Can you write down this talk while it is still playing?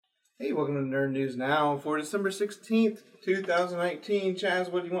Hey, welcome to Nerd News Now for December 16th, 2019.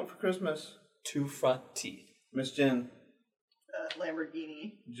 Chaz, what do you want for Christmas? 2 front teeth. Miss Jen.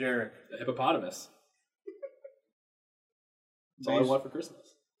 Lamborghini. Jarek. A hippopotamus. That's all I want for Christmas.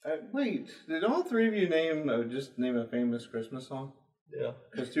 Wait, did all three of you just name a famous Christmas song? Yeah.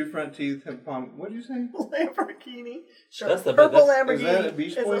 Because 2 front teeth, hippopotamus. What did you say? Lamborghini. Sure. That's the Purple that's- Lamborghini. Is that a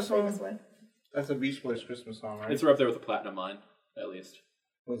Beach Boys is our famous song? one. That's a Beach Boys Christmas song, right? It's right up there with the Platinum Mine, at least.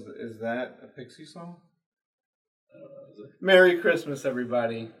 Is that a Pixie song? I don't know. Is it? Merry Christmas,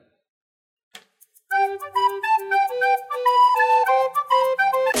 everybody.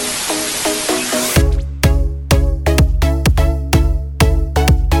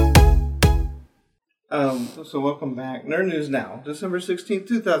 So welcome back. Nerd News Now, December 16th,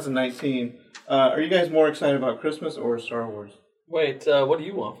 2019. Are you guys more excited about Christmas or Star Wars? Wait, what do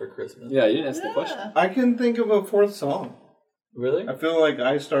you want for Christmas? Yeah, you didn't answer the question. I can think of a fourth song. Really? I feel like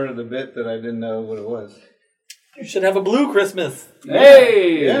I started a bit that I didn't know what it was. You should have a blue Christmas.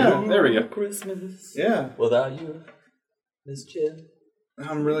 Hey! Yeah. There we go. Christmas. Yeah. Without you, Miss Jen.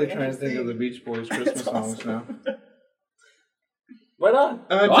 I'm really trying to think of the Beach Boys Christmas songs now. Right on.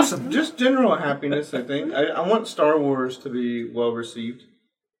 Awesome. Just general happiness, I think. I want Star Wars to be well received.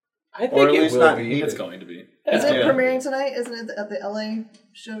 I think Or at it least will not be. hated. It's going to be. Is it Yeah. premiering tonight? Isn't it at the LA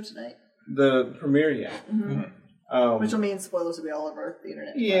show tonight? The premiere, yeah. Which will mean spoilers will be all over the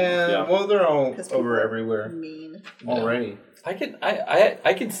internet. Yeah, well, they're all 'Cause people over are everywhere Mean. already. I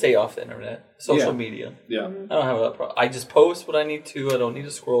can stay off the internet, social Yeah. media. Yeah. I don't have that problem. I just post what I need to. I don't need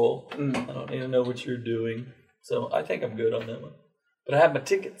to scroll. Mm. I don't need to know what you're doing. So I think I'm good on that one. But I have my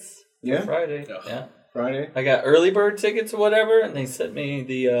tickets for Yeah? Friday. Ugh. Yeah. Friday? I got early bird tickets or whatever, and they sent me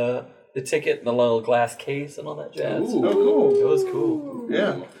the ticket in the little glass case and all that jazz. Ooh. Oh, cool. It was cool.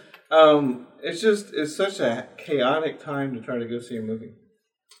 Yeah. It's such a chaotic time to try to go see a movie.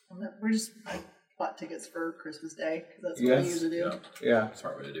 I bought tickets for Christmas Day because that's what Yes. we usually do. Yeah.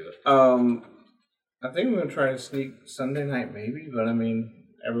 Smart way to do it. I think I'm going to try to sneak Sunday night maybe, but I mean,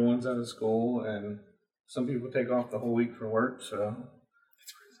 everyone's out of school and some people take off the whole week for work, so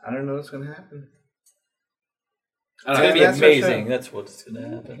I don't know what's going to happen. It's I don't going know. to be that's for amazing. sure. That's what's going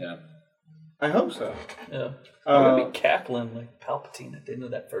to happen. Yeah. I hope so. Yeah. I'm going to be cackling like Palpatine at the end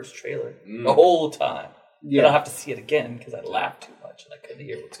of that first trailer Mm. the whole time. Yeah. Then I'll have to see it again because I laughed too much and I couldn't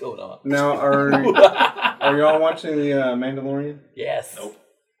hear what's going on. Now, are y'all watching the Mandalorian? Yes. Nope.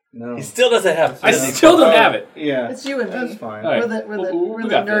 No. He still doesn't have I still don't have it. Yeah. It's you and me. That's fine. All right. We're the We nerdy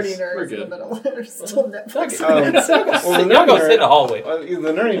got this. We're nerds in the good. middle. There's still Netflix. Well, the Y'all go nerdy sit in the hallway.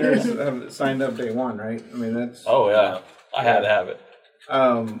 the nerdy nerds have signed up day one, right? I mean, that's... Oh, yeah. I had to have it.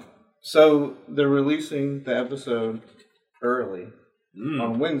 So they're releasing the episode early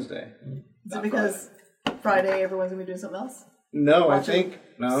on Wednesday. Is it because Friday everyone's gonna be doing something else? No, I Watching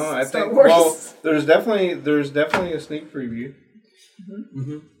think Star Wars. well, there's definitely a sneak preview,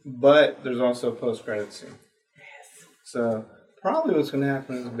 but there's also a post credit scene. Yes. So probably what's going to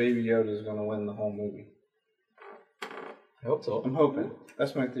happen is Baby Yoda is going to win the whole movie. I hope so. I'm hoping.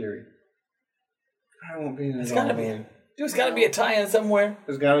 That's my theory. I won't be in it. It's got to be. There's got to be a tie-in somewhere.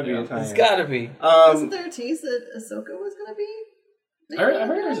 There's got to be a tie-in. It's got to be. Wasn't there a tease that Ahsoka was gonna be? I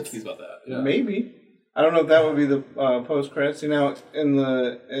heard there was a tease about that. Yeah. Maybe. I don't know if that would be the post credits scene. Now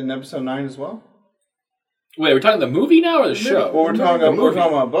in episode 9 as well. Wait, are we talking the movie now or the show? Well, we're talking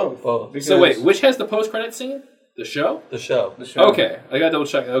about both. Both. Because So wait, which has the post-credit scene? The show? The show. the show. Okay, I gotta double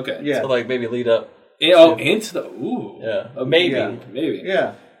check. Okay. Yeah. So, like, maybe lead up. Into the Yeah. maybe, Yeah. maybe.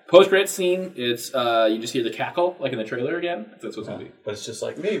 Yeah. Post-credit scene. It's you just hear the cackle like in the trailer again. That's what's gonna be. But it's just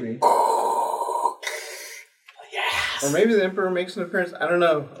like, Maybe. yes. Or maybe the Emperor makes an appearance. I don't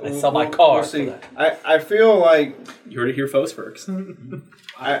know. I sell my car We'll for see. that. I feel like You heard it here first, folks.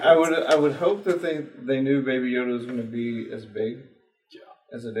 I would hope that they knew Baby Yoda was going to be as big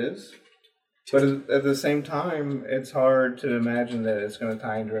as it is. But at the same time, it's hard to imagine that it's going to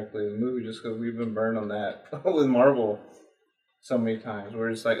tie in directly to the movie just because we've been burned on that with Marvel so many times. Where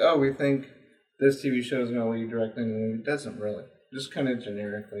it's like, oh, we think this TV show is going to lead directly into the movie. It doesn't really. Just kind of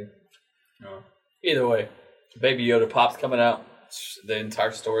generically. Either way, Baby Yoda Pop's coming out. The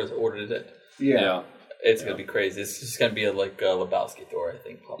entire store has ordered it. Yeah. It's going to be crazy. It's just going to be like Lebowski Thor, I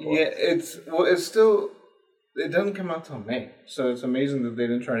think. Pop up. Yeah, it's still, it doesn't come out till May, so it's amazing that they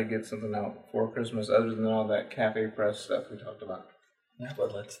didn't try to get something out for Christmas other than all that Cafe Press stuff we talked about. Yeah,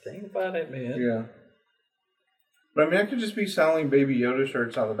 but let's think about it, man. Yeah. But I mean, I could just be selling Baby Yoda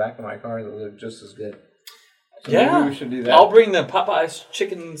shirts on the back of my car that look just as good. So Yeah. maybe we should do that. I'll bring the Popeyes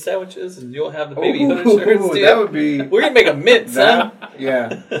chicken sandwiches and you'll have the Baby Yoda Ooh, shirts, dude. that would be... We're going to make a mint, son. Yeah,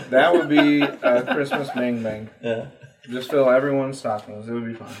 that would be a Christmas bang bang. Yeah. Just fill everyone's stockings. It would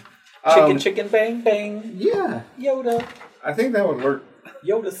be fun. Chicken, bang, bang. Yeah, Yoda. I think that would work.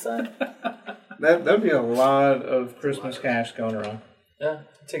 Yoda, son. That'd be a lot of Christmas cash going around. Yeah,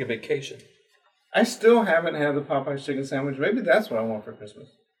 take a vacation. I still haven't had the Popeyes chicken sandwich. Maybe that's what I want for Christmas.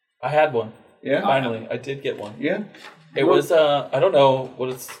 I had one. Yeah, Finally, I did get one. yeah. It was I don't know what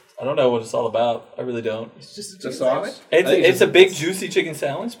it's all about. I really don't. It's just a The chicken sauce. sandwich. It's a big juicy chicken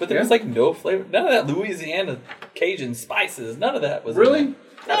sandwich, but there was Yeah. like no flavor. None of that Louisiana Cajun spices. None of that was in Really?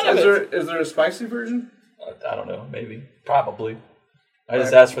 None of it. Is there a spicy version? I don't know. Maybe. Probably. I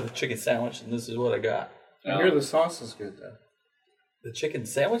just asked for the chicken sandwich, and this is what I got. I hear the sauce is good though. The chicken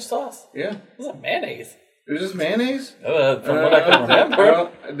sandwich sauce? Yeah. What's that mayonnaise? It was just mayonnaise? From what I can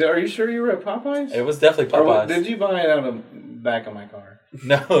remember, Are you sure you were at Popeyes? it was definitely Or Popeyes. did you buy it out of the back of my car?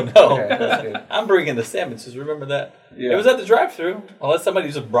 No. Okay, that's good. I'm bringing the sandwiches. Remember that? Yeah. It was at the drive-thru. Unless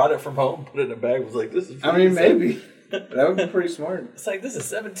somebody just brought it from home, put it in a bag, was like, "This is." I mean, maybe. That would be pretty smart. It's like this is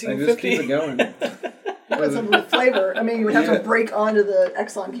Like, $17.50. just keep it going. That's something with flavor. I mean, you would have Yeah. to break onto the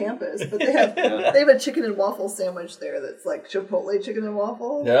Exxon campus, but they have a chicken and waffle sandwich there that's like Chipotle chicken and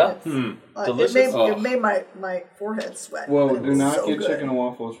waffle. Yeah? It's, Delicious. It made my forehead sweat. Well, but it do was not so get good. chicken and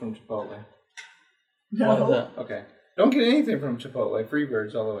waffles from Chipotle. What is No. that? Okay. Don't get anything from Chipotle.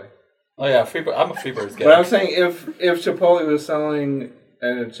 Freebirds all the way. Oh yeah, I'm a Freebirds guy. But I'm saying if Chipotle was selling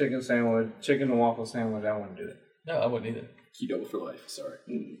a chicken and waffle sandwich, I wouldn't do it. No, I wouldn't either. Qdoba for life. Sorry.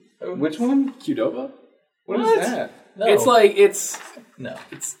 Which one? Qdoba? What is that? No. It's no.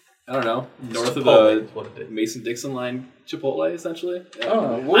 I don't know, north of Chipotle the is what it is. Mason-Dixon line Chipotle, essentially. Yeah.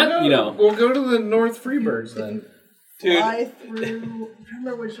 Oh, we'll go to the North Freebirds then. Dude. Fly through. I don't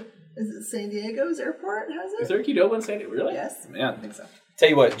remember which. Is it San Diego's airport? Has it? Is there a Qdoba in San Diego? Really? Yes. I Man. think so. Tell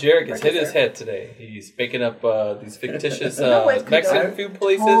you what, Jarek has hit Right his there. head today. He's making up these fictitious No, it's Mexican Qdoba. food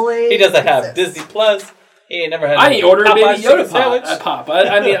places. Totally He doesn't have exists. Disney Plus. He ain't never had. I no ordered a Popeyes Baby chicken Yoda sandwich. pop.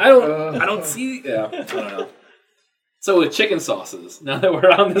 I mean, I don't see. Yeah, I don't know. So with chicken sauces, now that we're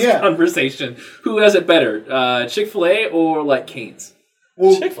on this conversation, who has it better, Chick-fil-A or like Cane's?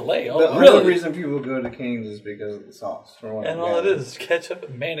 Well, Chick-fil-A. the Oh, only really? reason people go to Cane's is because of the sauce. For one and thing. all it is ketchup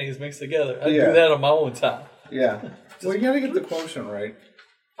and mayonnaise mixed together. I Yeah. do that on my own time. Yeah. Well, you gotta get the quotient right.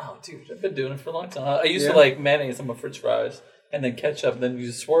 Oh, dude, I've been doing it for a long time. I used Yeah. to like mayonnaise on my French fries, and then ketchup, and then you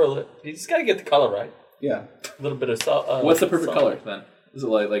just swirl it. You just gotta get the color right. Yeah. A little bit of salt. What's the perfect salt. color then? Is it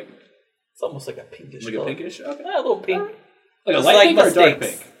like It's almost like a pinkish a color. pinkish? Okay. Yeah, a little pink. Like a Just light like pink or a dark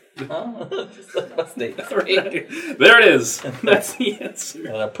mistakes. pink? Huh? Just like my steaks. There it is. That's the answer.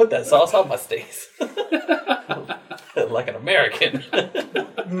 And I put that sauce on my steaks. Like an American.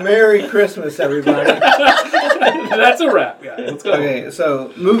 Merry Christmas, everybody. That's a wrap. Yeah, let's go. Okay,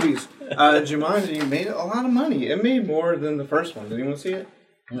 so movies. Jumanji made a lot of money. It made more than the first one. Did anyone see it?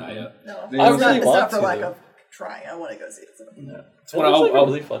 Not yet. No, I it's really not want for to, lack though. of trying. I want to go see it. So. No. It's It one looks like I'll- a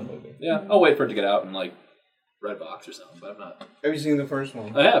really fun movie. Yeah, I'll wait for it to get out in like Redbox or something, but I'm not. Have you seen the first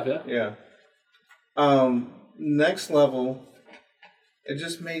one? I have, yeah. Yeah. Next Level. It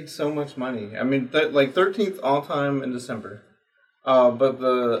just made so much money. I mean, like 13th all time in December.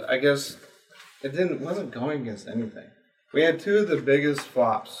 But I guess it wasn't going against anything. We had two of the biggest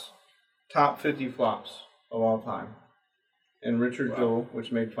flops, top 50 flops of all time, in Richard Jewell,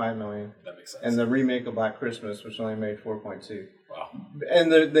 which made $5 million, That makes sense. and the remake of Black Christmas, which only made 4.2. Wow.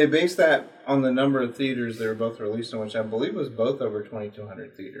 And they based that on the number of theaters they were both released in, which I believe was both over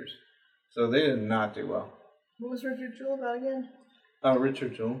 2,200 theaters. So they did not do well. What was Richard Jewell about again?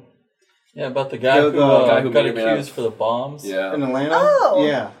 Richard Jewell. Yeah, about the guy The who, guy who got made him accused out. for the bombs. Yeah. In Atlanta? Oh!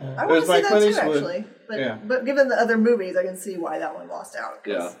 Yeah. I It want was to by see that Clint too, Eastwood. actually. But, Yeah. but given the other movies, I can see why that one lost out.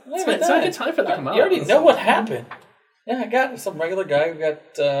 'cause- Yeah. Yeah, It's not a good time for that to come out. You already know what happened. Yeah, I got some regular guy who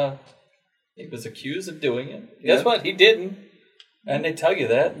got, he was accused of doing it. Guess Yeah. what? He didn't. And they tell you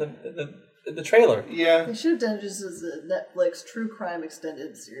that in the trailer. Yeah. They should have done it just as a Netflix true crime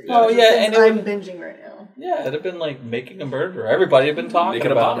extended series. Oh, Which are yeah, things and it I'm would- binging right now. Yeah, it'd have been like Making a Murderer. Everybody had been talking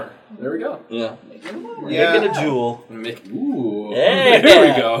Making a about bomber. There we go. it. Yeah. Yeah. Making a Jewel. Ooh. Yeah. There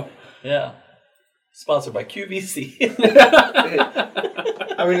we go. Yeah. Sponsored by QVC.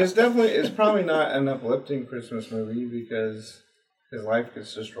 I mean, it's probably not an uplifting Christmas movie because his life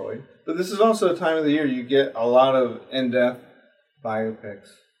gets destroyed. But this is also a time of the year you get a lot of in-depth biopics.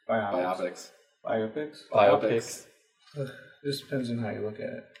 Biopics. Biopics. Just depends on how you look at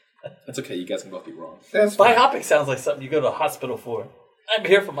it. That's okay. You guys can both be wrong. That's fine. Biopic sounds like something you go to a hospital for. I'm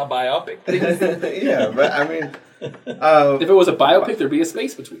here for my biopic. Yeah, but I mean, If it was a biopic, there'd be a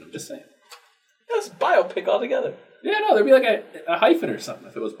space between them. Just saying. That's biopic altogether. Yeah, no, there'd be like a hyphen or something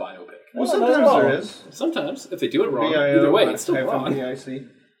if it was biopic. well, No, sometimes not at all. there is. Sometimes, if they do it wrong, BIO, either way, it's still hyphen wrong. BIC.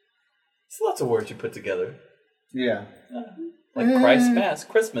 It's lots of words you put together. Yeah. Like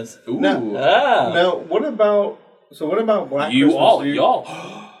Christmas. Ooh. No, what about Black You Christmas? y'all.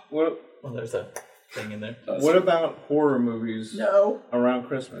 What, Well, there's a thing in there. what about horror movies No. around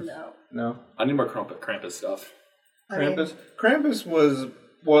Christmas? No? I need more Krampus stuff. I mean, Krampus was,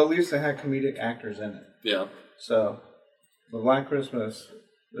 well, at least it had comedic actors in it. Yeah. So, the Black Christmas,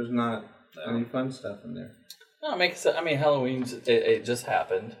 there's not any fun stuff in there. No, it makes sense. I mean, Halloween's it just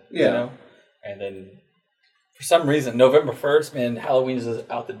happened. Yeah. You know? And then for some reason, November 1st, man, Halloween's is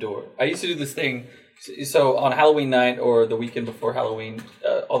out the door. I used to do this thing. So on Halloween night or the weekend before Halloween,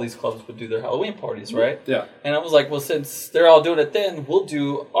 all these clubs would do their Halloween parties, right? Yeah. And I was like, well, since they're all doing it then, we'll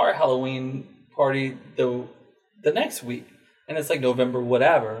do our Halloween party the next week. And it's like November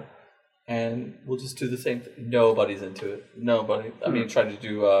whatever. And we'll just do the same thing. Nobody's into it. Nobody. I mean, trying to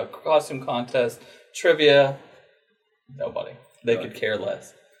do a costume contest, trivia. Nobody. They could care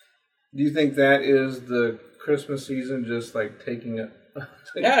less. Do you think that is the Christmas season just like taking it?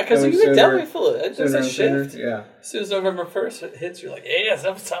 Yeah, because you can definitely feel it. There's a shift. Yeah. As soon as November 1st hits, you're like, yes,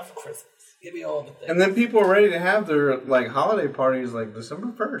 that was time for Christmas. Give me all the things. And then people are ready to have their like holiday parties like December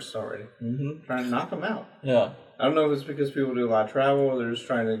 1st already. Mm-hmm. Trying to knock them out. Yeah. I don't know if it's because people do a lot of travel or they're just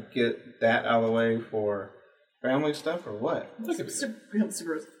trying to get that out of the way for family stuff or what. it's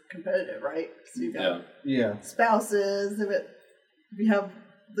super competitive, right? So you've got Yeah. spouses. If you have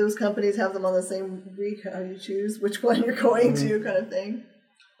those companies have them on the same week, how do you choose which one you're going to, kind of thing?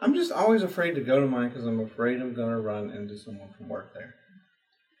 I'm just always afraid to go to mine because I'm afraid I'm going to run into someone from work there.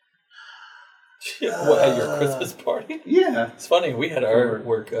 What, at your Christmas party? Yeah. It's funny. We had our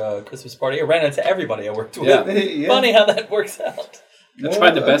work Christmas party. I ran into everybody I worked with. Yeah. Funny how that works out. I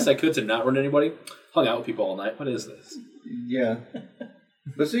tried the best I could to not run anybody. Hung out with people all night. What is this? Yeah.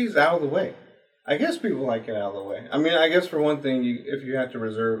 But see, it's out of the way. I guess people like it out of the way. I mean, I guess for one thing, if you have to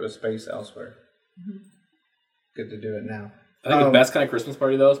reserve a space elsewhere, good to do it now. I think the best kind of Christmas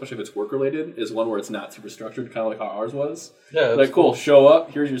party, though, especially if it's work-related, is one where it's not super structured, kind of like how ours was. Yeah. Like, cool, show up,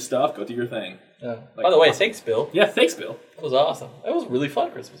 here's your stuff, go do your thing. Yeah. Like, By the way, thanks, Bill. Yeah, thanks, Bill. That was awesome. It was a really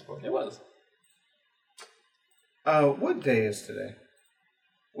fun Christmas party. It was. What day is today?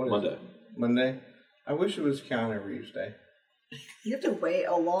 What is Monday. it? Monday? I wish it was Keanu Reeves Day. You have to wait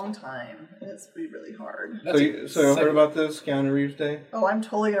a long time, and it's really hard. So you heard about this, Keanu Reeves Day? Oh, I'm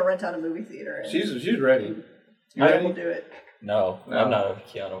totally going to rent out a movie theater. And She's ready. You I ready? will do it. No, I'm not a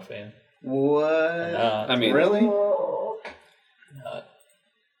Keanu fan. What? I'm not. I mean, really? Oh. Not.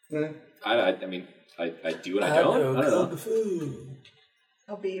 I mean, I do and I don't. I don't know.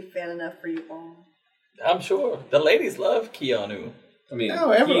 I'll be a fan enough for you all. I'm sure. The ladies love Keanu. I mean,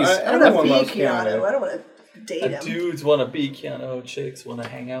 No, I everyone don't want to loves be Keanu. Keanu. I don't want to date him. Dudes want to be Keanu. Chicks want to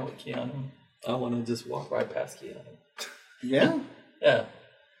hang out with Keanu. I want to just walk right past Keanu. Yeah? Yeah.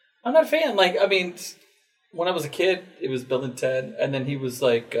 I'm not a fan. Like, I mean, when I was a kid, it was Bill and Ted, and then he was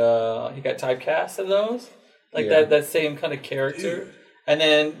like, he got typecast in those. Like that same kind of character. And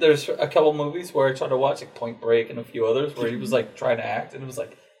then there's a couple movies where I tried to watch, like Point Break and a few others, where he was like trying to act, and it was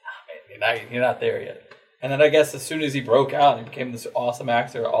like, man, you're not there yet. And then I guess as soon as he broke out and he became this awesome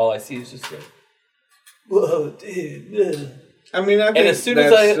actor, all I see is just like, whoa, dude. I mean, I think as soon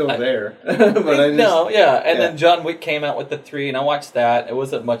that's as still there. But I just, then John Wick came out with the 3, and I watched that. It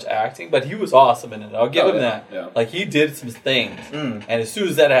wasn't much acting, but he was awesome in it. I'll give him that. Yeah. Like, he did some things. And as soon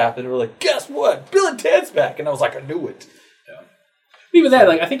as that happened, we were like, guess what? Bill and Ted's back. And I was like, I knew it. Yeah. Even that,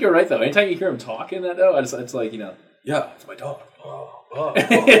 like, I think you're right, though. Anytime you hear him talk in that, though, it's like, yeah, it's my dog.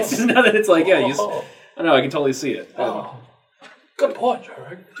 It's just not that it's like, I don't know, I can totally see it. Good point,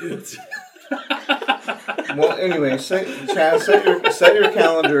 Jared. Dude. Well, anyway, Chad, set your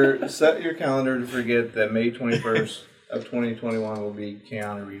calendar to forget that May 21st of 2021 will be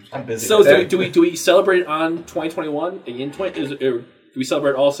Keanu Reeves. I'm busy. So do we celebrate on 2021 do we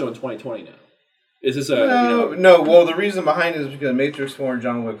celebrate also in 2020 now? Is this no? Well, the reason behind it is because Matrix 4 and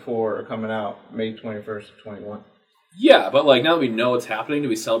John Wick 4 are coming out May 21st of 21. Yeah, but like now that we know what's happening, do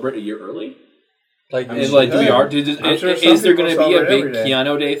we celebrate a year early? Like, is there going to be a big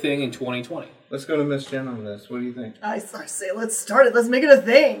Keanu Day thing in 2020? Let's go to Miss Jen on this. What do you think? I say, let's start it. Let's make it a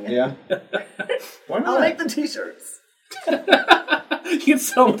thing. Yeah. Why not? I'll make the t-shirts. You can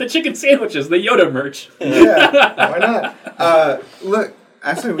sell them with the chicken sandwiches, the Yoda merch. Yeah, why not? Look,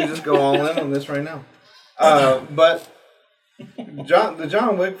 I say we just go all in on this right now. But the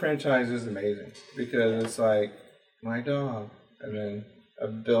John Wick franchise is amazing because it's like my dog, and then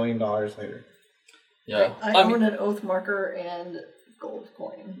 $1 billion later. Yeah, I own an oath marker and gold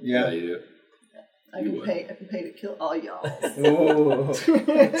coin. Yeah, you do. I can pay to kill all y'all. Well,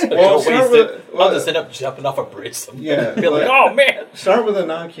 I'll just end up jumping off a bridge somewhere. Yeah, be like, oh man. Start with the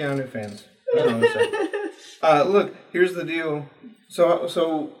non-Keanu fans. Look, here's the deal.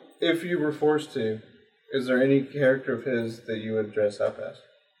 So if you were forced to, is there any character of his that you would dress up as?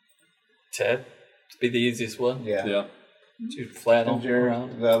 Ted, to be the easiest one. Yeah. Dude, flannel And Jared,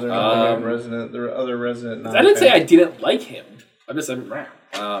 around. the other resident. I didn't say I didn't like him. I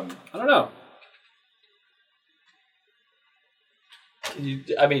don't know.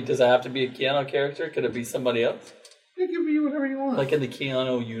 Does it have to be a Keanu character? Could it be somebody else? It can be whatever you want. Like in the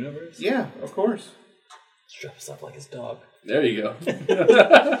Keanu universe? Yeah, of course. Dress up like his dog. There you go.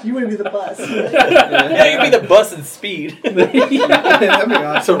 You want to be the bus. Yeah, you'd be the bus in Speed. That'd be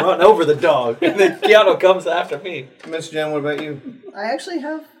awesome. To run over the dog. And then Keanu comes after me. Miss Jen, what about you? I actually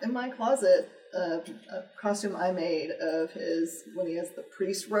have in my closet a costume I made of his when he has the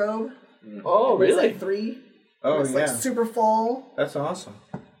priest robe. Oh, It's really? like 3. Oh, It's yeah. like super full. That's awesome.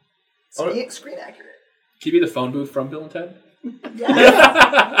 Screen accurate. Can you be the phone booth from Bill and Ted?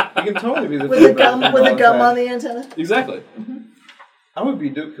 Yeah. You can totally be the with the gum on the antenna. Exactly. I would be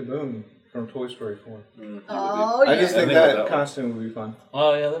Duke Kaboom from Toy Story 4. Oh, I just yeah. think that costume would be fun.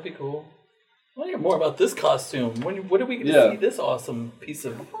 Oh, yeah, that'd be cool. I want to hear more about this costume. When are we going to see this awesome piece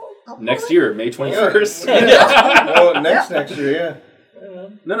of... Next year, May 21st. Well, next year, yeah.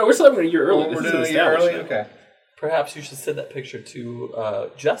 No, we're celebrating a year early. We're This is doing an a year early? establishment. Okay. Perhaps you should send that picture to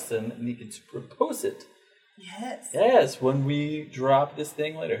Justin and he can superpose it. Yes. Yes, when we drop this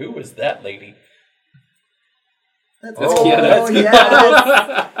thing later. Who was that lady? That's Keanu.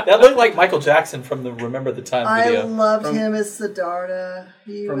 yes. That looked like Michael Jackson from the Remember the Time I video. loved him as Siddhartha.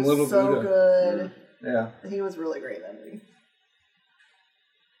 He From was Little so Buddha. good. Yeah. He was really great in that movie.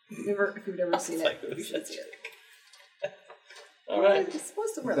 If you've never seen it, you should see it. All right. It's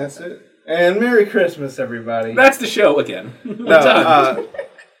supposed to wear That's that. it. And Merry Christmas, everybody. That's the show again. No,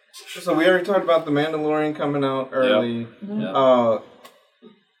 so we already talked about The Mandalorian coming out early. Yep.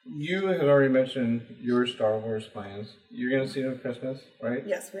 You had already mentioned your Star Wars plans. You're going to see it on Christmas, right?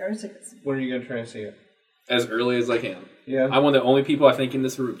 Yes, we already tickets. When are you going to try to see it? As early as I can. Yeah. I'm one of the only people I think in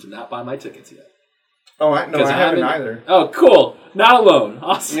this room to not buy my tickets yet. Oh, I haven't either. Oh, cool. Not alone.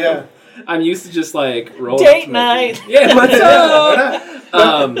 Awesome. Yeah. I'm used to just like rolling Date up to my- night. Yeah, what's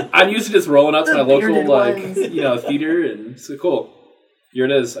up? I'm used to just rolling up to my The local bearded ones. theater, and so cool. Here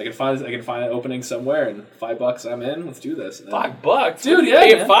it is. I can find an opening somewhere, and $5 I'm in. Let's do this. And then- $5, Dude, You yeah,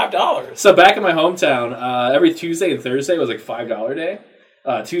 paid man. $5. So back in my hometown, every Tuesday and Thursday was like $5 day.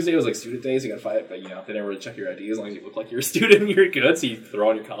 Tuesday was like student days. You got to fight, but they didn't really check your ID as long as you look like you're a student. You're good. So you throw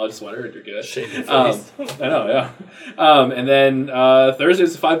on your college sweater and you're good. Shave your face. I know, yeah. And then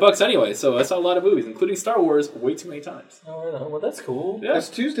Thursdays $5 anyway. So I saw a lot of movies, including Star Wars, way too many times. Oh, well, that's cool. Yeah. That's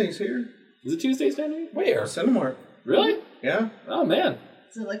Tuesdays here. Is it Tuesdays, Danny? Where? Cinemark. Really? Yeah. Oh man.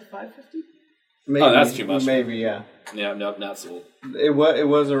 Is it like $5.50? Maybe, Oh, that's too much. Maybe, yeah. Yeah, no, not sold. It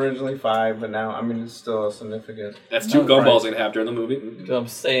was originally $5, but now, it's still a significant. That's 2 price. gumballs I'm gonna have during the movie. I'm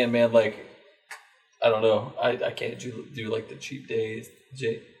saying, man, like, I don't know. I can't do like the cheap dates,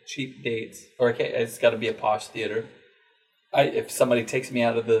 or I can't. It's got to be a posh theater. If somebody takes me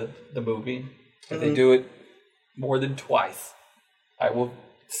out of the movie, if they do it more than twice, I will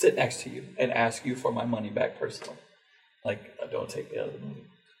sit next to you and ask you for my money back personally. Like, don't take me out of the movie.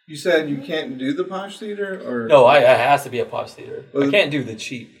 You said you can't do the posh theater, or No, it has to be a posh theater. Well, I can't do the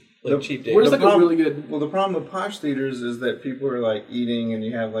cheap dates. Where's The like a really good? Well, the problem with posh theaters is that people are like eating, and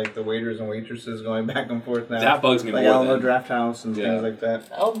you have like the waiters and waitresses going back and forth now. That bugs me like more Alamo than- Draft House and Yeah. things like that.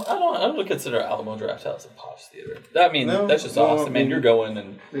 I don't consider Alamo Draft House a posh theater. I mean, No, that's just well, awesome, man. You're going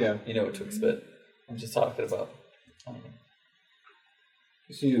and Yeah. you know what to expect. I'm just talking about. I don't know.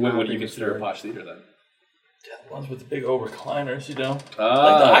 You see, What now do you think consider a it's posh theater then? Yeah, the ones with the big old recliners, like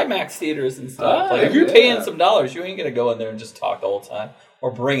Ah. the IMAX theaters and stuff. Ah, Like if you're yeah. paying some dollars, you ain't gonna go in there and just talk the whole time,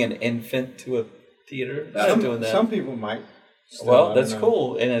 or bring an infant to a theater. I'm not doing that. Some people might. Still, Well, I that's don't know.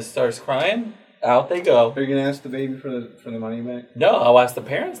 cool. And it starts crying, out they go. Are you gonna ask the baby for the money back? No, I'll ask the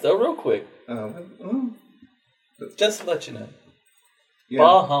parents though, real quick, Oh, just to let you know. yeah.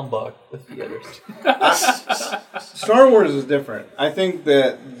 Bah humbug with theaters. Star Wars is different. I think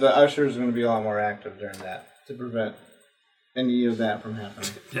that the ushers are going to be a lot more active during that to prevent any of that from happening.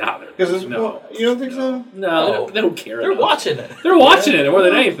 Because No. you don't think so? No, they don't care. They're enough. watching it. They're watching it more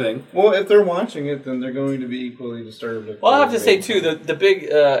than anything. Well, if they're watching it, then they're going to be equally disturbed. if Well, I have to they're say baby. too, the big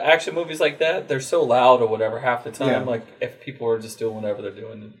action movies like that, they're so loud or whatever half the time. Yeah. Like if people are just doing whatever they're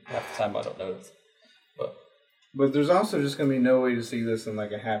doing, half the time I don't notice. But there's also just going to be no way to see this in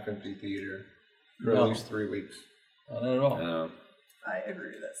like a half-empty theater for No. at least 3 weeks. I don't know. I agree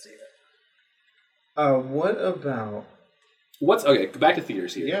with that statement. What about? What's okay? Back to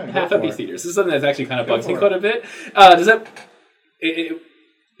theaters here. Yeah, go Half-empty for it. theaters. This is something that's actually kind of Go bugs me for quite a bit. Does that?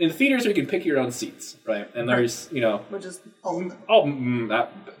 Is in the theaters you can pick your own seats, right? And there's which is all of them.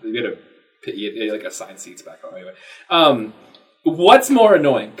 You get like assigned seats back home anyway. What's more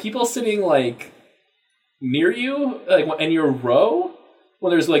annoying? People sitting like near you, like in your row,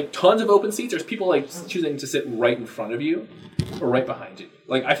 when there's like tons of open seats. There's people like choosing to sit right in front of you or right behind you.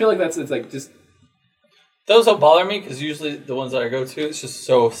 Like I feel like it's like just. Those don't bother me because usually the ones that I go to, it's just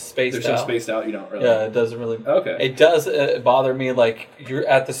so spaced out. They're so spaced out, you don't really. Yeah, it doesn't really. Okay. It does bother me, like, you're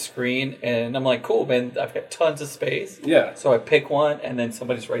at the screen and I'm like, cool, man, I've got tons of space. Yeah. So I pick one and then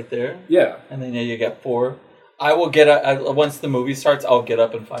somebody's right there. Yeah. And then you get 4. I will get once the movie starts, I'll get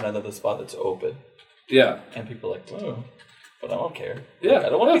up and find another spot that's open. Yeah. And people are like, oh, but I don't care. Yeah. I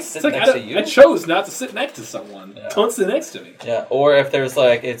don't want to be sitting next to you. I chose not to sit next to someone. Yeah. Don't sit next to me. Yeah. Or if there's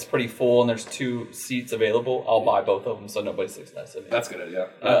like, it's pretty full and there's 2 seats available, I'll buy both of them so nobody sits next to me. That's a good idea.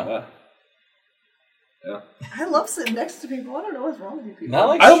 Yeah. I love sitting next to people. I don't know what's wrong with you people. Not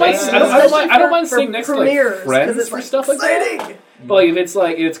like I don't mind sitting next to like friends for stuff like that. But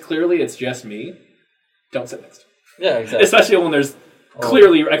like if it's clearly just me, don't sit next to me. Yeah, exactly. Especially when there's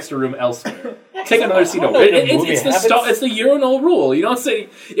clearly extra room elsewhere. Take another seat over. It's the urinal rule. You don't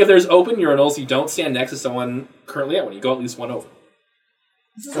sit if there's open urinals. You don't stand next to someone currently at one. You go at least one over.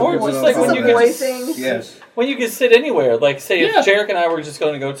 Or it's like when you can yes. When you can sit anywhere. Like say if Jarek and I were just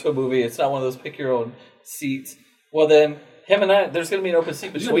going to go to a movie, it's not one of those pick your own seats. Well then him and I, there's going to be an open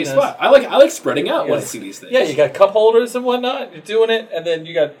seat between us. Spot. I like spreading out when I see these things. Yeah, you got cup holders and whatnot. You're doing it, and then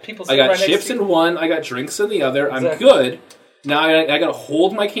you got people sitting right next to you. I got chips in one. I got drinks in the other. Exactly. I'm good. Now I got to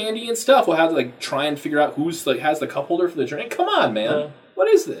hold my candy and stuff. We'll have to like try and figure out who's like has the cup holder for the drink. Come on, man. What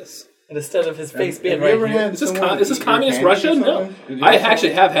is this? And instead of his face being right here, is this communist Russia? No, I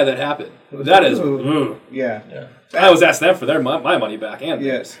actually have had that happen. That is, yeah. I was asking them for my money back. And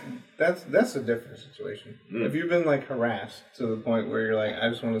yes, that's a different situation. If you've been like harassed to the point where you're like, I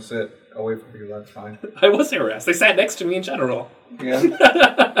just want to sit away from you, that's fine. I was harassed. They sat next to me in general. Yeah.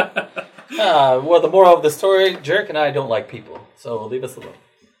 Well, the moral of the story, Jarek and I don't like people, so leave us alone.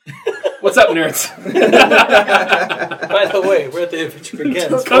 What's up, nerds? By the way, we're at the Adventure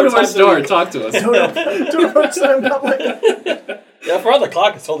Begins. Come to our store and talk to us. Don't approach them in public. Yeah, if we're on the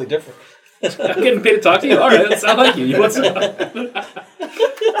clock, it's totally different. I'm getting paid to talk to you? Alright, that sounds like you. What's up?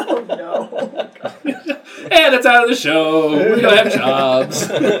 Oh, no. And that's out of the show. We don't have jobs.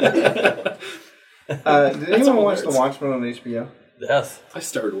 Did anyone watch The Watchmen on HBO? Yes. I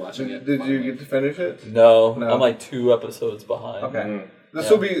started watching it. Did you get to finish it? No. I'm like 2 episodes behind. Okay. This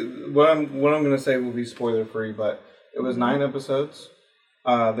will be what I'm going to say will be spoiler free, but it was 9 episodes.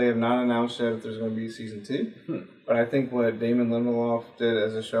 They have not announced yet if there's going to be season 2. But I think what Damon Lindelof did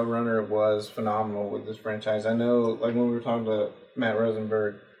as a showrunner was phenomenal with this franchise. I know, like when we were talking to Matt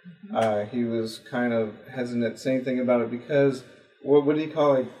Rosenberg, he was kind of hesitant to say anything about it because what do you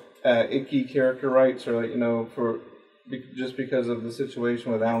call it? Icky character rights, or just because of the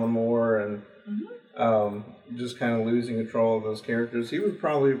situation with Alan Moore and. Just kind of losing control of those characters. He would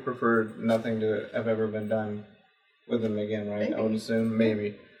probably have preferred nothing to have ever been done with him again, right? Maybe. I would assume,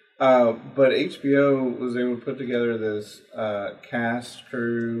 maybe. But HBO was able to put together this cast,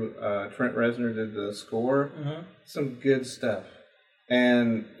 crew. Trent Reznor did the score. Some good stuff.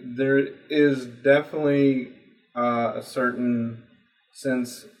 And there is definitely a certain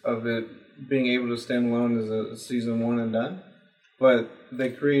sense of it being able to stand alone as a season 1 and done. But they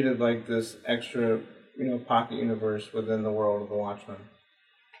created like this extra, pocket universe within the world of The Watchmen,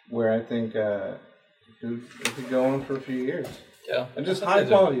 where I think it could go on for a few years. Yeah, and just high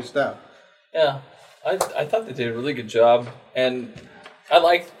quality stuff. Yeah, I thought they did a really good job, and I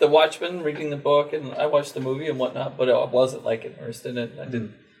liked The Watchmen, reading the book, and I watched the movie and whatnot, but I wasn't like immersed in it. I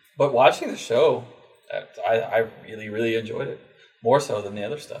didn't. But watching the show, I really, really enjoyed it more so than the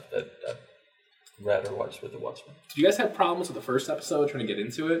other stuff that I've read or watched with The Watchmen. Did you guys have problems with the first episode trying to get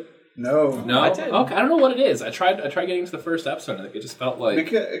into it? No, I didn't. Okay, I don't know what it is. I tried getting into the first episode, and it just felt like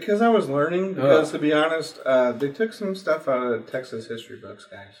because I was learning. Because to be honest, they took some stuff out of Texas history books,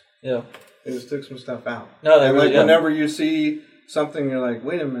 guys. Yeah, they just took some stuff out. No, they really. Whenever you see something, you're like,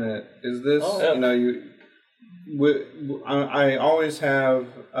 "Wait a minute, is this?" Oh, yeah. I always have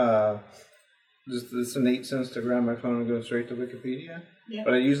just this innate sense to grab my phone and go straight to Wikipedia. Yeah.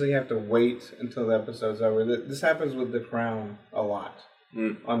 But I usually have to wait until the episode's over. This happens with The Crown a lot.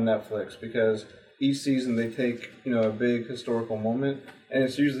 On Netflix, because each season they take a big historical moment, and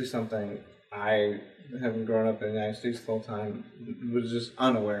it's usually something I haven't grown up in the United States the whole time, was just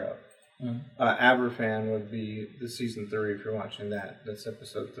unaware of. Aberfan would be the season 3 if you're watching that. That's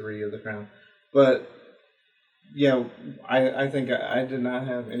episode 3 of The Crown. But Yeah, I think I did not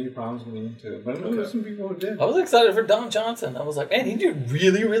have any problems getting into it, but I know there's some people who did. I was excited for Don Johnson. I was like, man, he did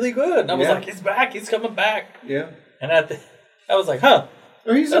really, really good. And I was like, he's back. He's coming back. Yeah. And I was like, huh.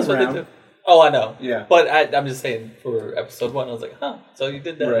 Oh, he's That's what they around. do. Oh, I know. Yeah. But I'm just saying, for episode 1, I was like, huh. So you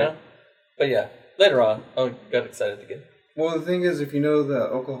did that, Right. huh? But yeah, later on, I got excited again. Well, the thing is, if you know the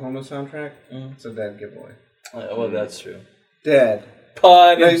Oklahoma soundtrack, it's a dead giveaway. Well, that's true. Dead.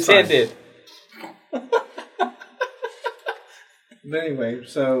 Pun No, he's fine. intended. But anyway,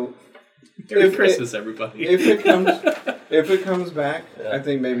 so Merry Christmas, everybody. if it comes back, I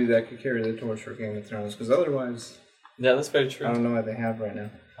think maybe that could carry the torch for Game of Thrones, because otherwise, Yeah, that's very true. I don't know what they have right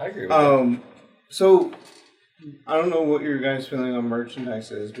now. I agree with that. So I don't know what your guys' feeling on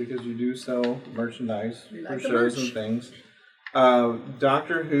merchandise is, because you do sell merchandise We for like the shows merch. and things.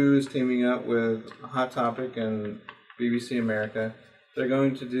 Doctor Who is teaming up with Hot Topic and BBC America. They're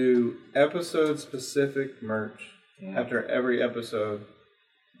going to do episode-specific merch after every episode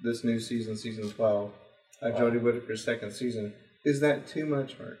this new season, season 12, Jodie Whittaker's second season. Is that too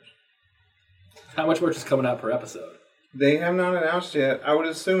much merch? How much merch is coming out per episode? They have not announced yet. I would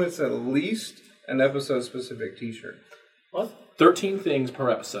assume it's at least an episode-specific T-shirt. What? 13 things per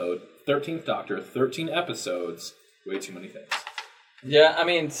episode. 13th Doctor, 13 episodes. Way too many things. Yeah, I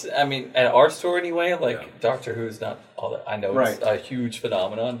mean, at our store anyway, like Doctor Who's not all that. I know it's Right. a huge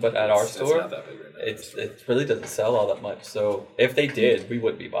phenomenon, but at our It's store, not that big right now. it really doesn't sell all that much. So if they did, we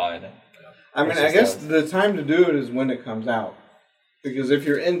wouldn't be buying it. I mean, It's I just guess us. the time to do it is when it comes out. Because if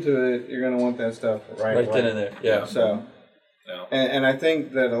you're into it, you're going to want that stuff right Right away. then and there. Yeah. So, Yeah. and I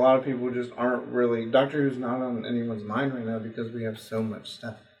think that a lot of people just aren't really... Doctor Who's not on anyone's mind right now because we have so much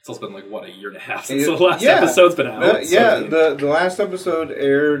stuff. It's also been like, what, a year and a half since Yeah. the last Yeah. episode's been out? The, So, yeah, I mean, the last episode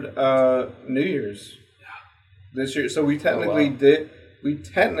aired New Year's this year. So we technically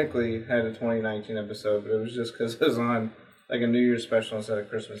had a 2019 episode, but it was just because it was on like a New Year's special instead of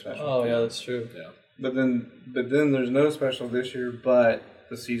Christmas special. Oh yeah, that's true. yeah. But then there's no special this year, but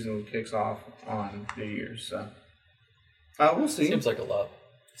the season kicks off on New Year's, so we'll see. Seems like a lot.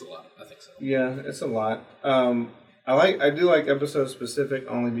 It's a lot. I think so. Yeah, it's a lot. I do like episode specific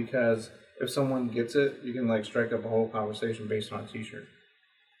only because if someone gets it, you can like strike up a whole conversation based on a T-shirt.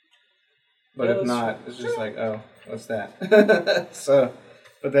 But Yeah, if that's not, it's just like, oh, what's that? So,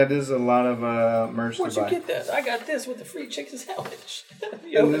 but that is a lot of merch Where'd to you buy. get that? I got this with the free chicken sandwich. And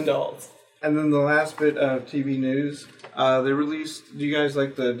Yoga then- dolls. And then the last bit of TV news, they released. Do you guys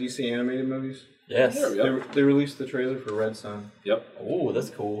like the DC animated movies? Yes. There we go. They released the trailer for Red Son. Yep. Oh, that's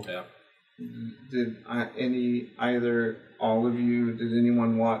cool. Yeah. Did all of you, did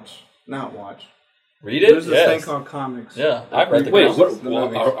anyone not watch? Read it? There's this thing Yes. called comics. Yeah, I've read the Wait, comics. what? The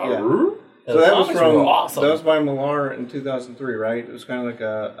movies, Yeah, So the that was comics were from awesome. that was by Millar in 2003, right? It was kind of like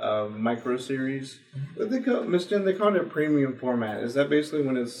a micro series. But they call Miss Jen, they called it premium format. Is that basically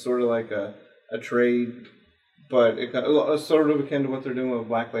when it's sort of like a trade, but it's sort of akin to what they're doing with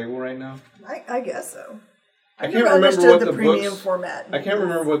Black Label right now? I guess so. I I've can't never remember understood what the the premium books- format. I can't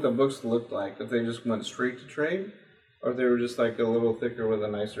remember what the books looked like. If they just went straight to trade, or if they were just like a little thicker with a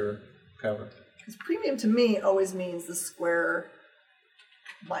nicer cover. Because premium to me always means the square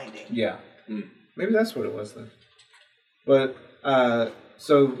binding. Yeah, maybe that's what it was then. But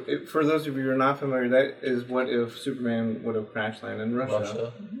for those of you who are not familiar, that is what if Superman would have crash landed in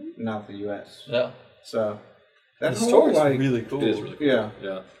Russia, not the U.S. Yeah. So The that whole story's like really cool. It is really cool. yeah,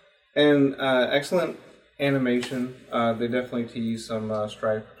 Yeah. and excellent animation. They definitely tease some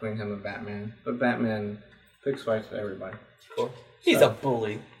strife between him and Batman, but Batman picks fights with everybody. Cool. He's So- a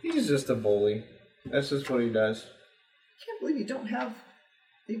bully. He's just a bully. That's just what he does. I can't believe you don't have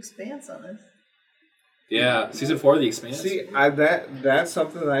the Expanse on this. Yeah. Season 4 of The Expanse. See, that's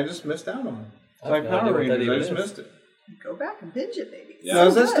something that I just missed out on. It's I like have no idea Power what that Rangers, I even just is. missed it. Go back and binge it, maybe. Yeah. Now,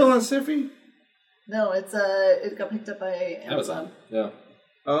 is that good. still on Siffy? No, it got picked up by Amazon. Amazon. Yeah.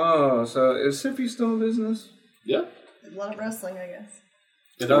 Oh, so is Siffy still in business? Yeah. A lot of wrestling, I guess.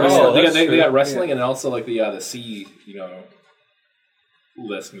 They Oh, got, that's they true. got wrestling Yeah. and also like the C,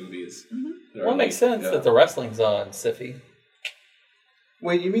 list movies. Mm-hmm. Well, it makes sense that the wrestling's on Siffy.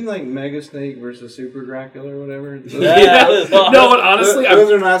 Wait, you mean like Mega Snake versus Super Dracula or whatever? Yeah, that's awesome. No, but honestly,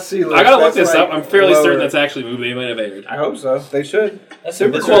 those are not C-list. I gotta look That's this up. like I'm fairly lower. certain that's actually a movie they might have aired. I hope so. They should. That's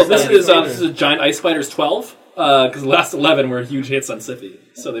Super a Well, this Mystery is Giant Ice Spiders 12 because the last 11 were huge hits on Siffy,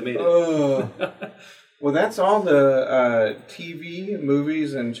 so they made it. Well, that's all the TV,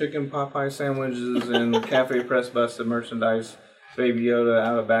 movies, and chicken Popeye sandwiches and Cafe Press Busted merchandise. Baby Yoda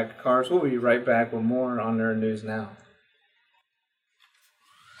out of back of cars. We'll be right back with more on Nerd News Now.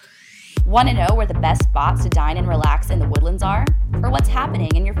 Want to know where the best spots to dine and relax in the Woodlands are? Or what's happening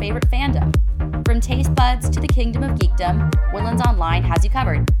in your favorite fandom? From taste buds to the kingdom of geekdom, Woodlands Online has you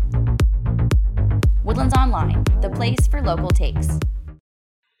covered. Woodlands Online, the place for local takes.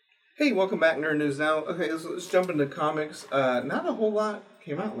 Hey, welcome back, Nerd News Now. Okay, let's jump into comics. Not a whole lot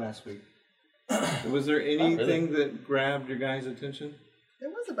came out last week. Was there anything that grabbed your guys' attention? There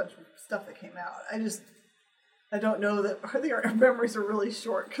was a bunch of stuff that came out. I don't know that our memories are really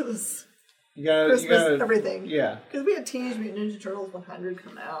short because Christmas, everything. Yeah. Because we had Teenage Mutant Ninja Turtles 100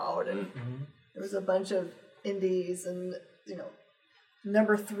 come out, and there was a bunch of indies and,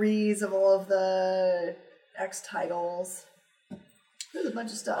 number 3s of all of the X titles. There's a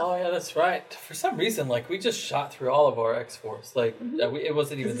bunch of stuff. Oh, yeah, that's right. For some reason, we just shot through all of our X-Force. It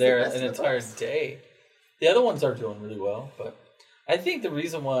wasn't even there an entire day. The other ones are doing really well, but I think the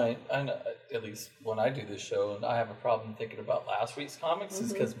reason why, at least when I do this show, and I have a problem thinking about last week's comics,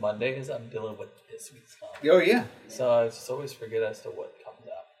 is because Mondays I'm dealing with this week's comics. Oh, yeah. So I just always forget as to what comes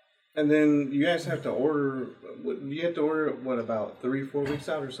out. And then you guys have to order, about 3-4 weeks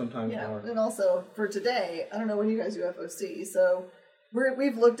out or sometimes more? And also for today, I don't know when you guys do FOC, so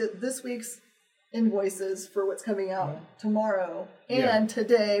we've looked at this week's invoices for what's coming out tomorrow, and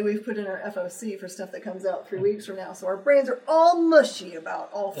today we've put in our FOC for stuff that comes out 3 weeks from now. So our brains are all mushy about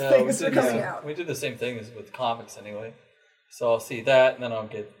all things that are coming out. We do the same thing as with comics anyway. So I'll see that, and then I'll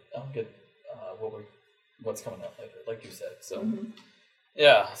get what's coming out later, like you said. So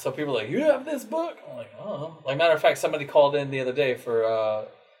yeah, so people are like, you have this book? I'm like, oh. Matter of fact, somebody called in the other day for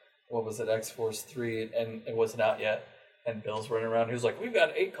X-Force 3, and it wasn't out yet. And Bill's running around. He was like, we've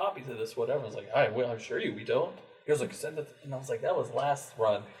got 8 copies of this, whatever. I was like, I assure you we don't. He was like, send it. And I was like, that was last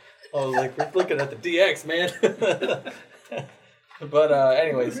run. I was like, we're looking at the DX, man. But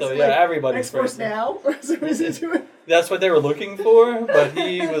anyway, so yeah, everybody's X-Force now? Or is it doing? That's what they were looking for, but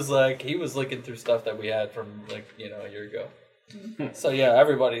he was looking through stuff that we had from a year ago. So yeah,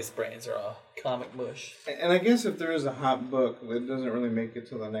 everybody's brains are all comic mush. And I guess if there is a hot book, it doesn't really make it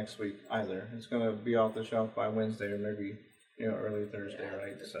till the next week either. It's going to be off the shelf by Wednesday or maybe early Thursday,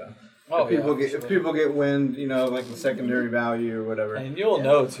 right? So if people get wind, like the secondary value or whatever, and you'll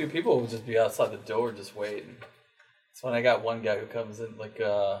know too. People will just be outside the door just waiting. So when I got one guy who comes in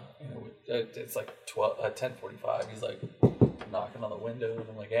it's like 10:45. He's like knocking on the window, and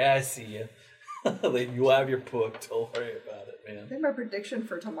I'm like, "Yeah, I see you." You have your book. Don't worry about it, man. I think my prediction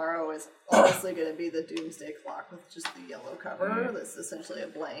for tomorrow is honestly going to be the Doomsday Clock with just the yellow cover. That's essentially a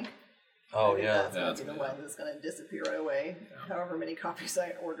blank. Oh, yeah. That's going to be the one that's going to disappear right away. Yeah. However many copies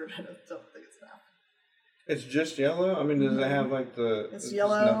I ordered, I don't think it's enough. It's just yellow? I mean, does it have It's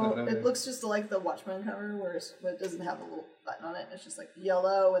yellow. It looks just like the Watchmen cover, where it doesn't have a little button on it. It's just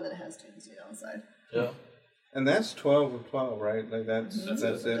yellow, and then it has Doomsday on the side. Yeah. And that's 12 of 12, right? That's it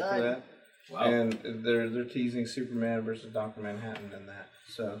for that? Wow. And they're teasing Superman versus Dr. Manhattan in that.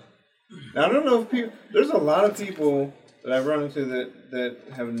 So now, I don't know if there's a lot of people that I've run into that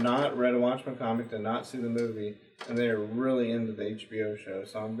have not read a Watchmen comic, did not see the movie, and they're really into the HBO show.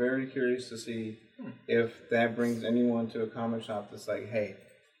 So I'm very curious to see if that brings anyone to a comic shop that's like, hey,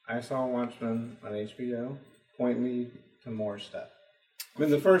 I saw Watchmen on HBO, point me to more stuff. I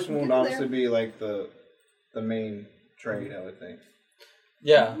mean, the first one would obviously be the main trade, I would think.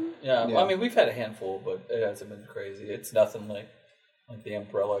 Yeah. Well, I mean, we've had a handful, but it hasn't been crazy. It's nothing like the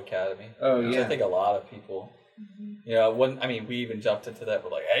Umbrella Academy. Oh, yeah. Which I think a lot of people, we even jumped into that. We're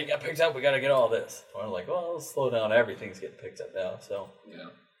like, hey, it got picked up. We got to get all this. And we're like, well, let's slow down. Everything's getting picked up now. So,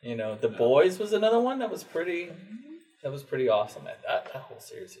 The Boys was another one that was pretty awesome. That whole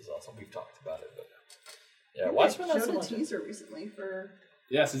series is awesome. We've talked about it, but Watchmen showed a teaser recently for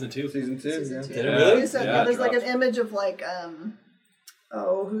season 2. Season 2. Did it really? There's an image of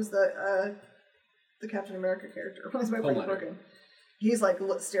who's the Captain America character? Why is my brain broken? He's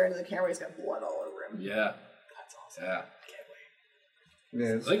staring at the camera. He's got blood all over him. Yeah, that's awesome. Yeah,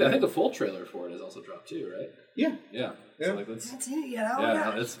 can't I wait. think the full trailer for it has also dropped too, right? Yeah. So that's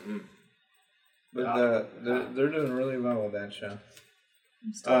it. But they're doing really well with that show.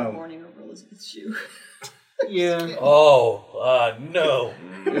 I'm still mourning over Elizabeth Shue. Yeah. Oh, no.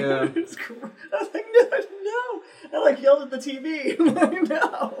 Yeah. It's cool. I was like, no. I yelled at the TV. I'm like,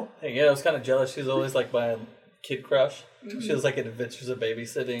 no. Hey, I was kind of jealous. She was always my kid crush. She was in Adventures of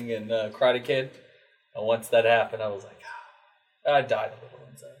Babysitting and Karate Kid. And once that happened, I was like, I died a little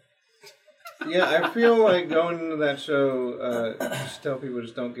inside. Yeah, I feel like going into that show, just tell people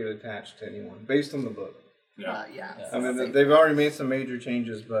just don't get attached to anyone based on the book. Yeah. I mean, they've already made some major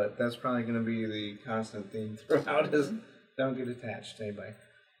changes, but that's probably going to be the constant theme throughout is don't get attached to anybody.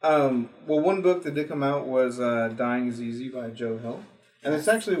 One book that did come out was Dying is Easy by Joe Hill. And this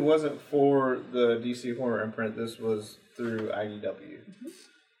actually wasn't for the DC Horror imprint. This was through IDW.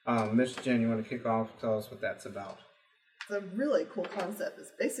 Miss Jen, you want to kick off? Tell us what that's about. It's a really cool concept.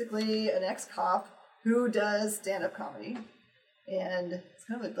 It's basically an ex-cop who does stand-up comedy, and it's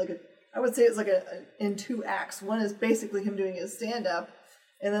kind of I would say it's like in 2 acts. One is basically him doing his stand-up,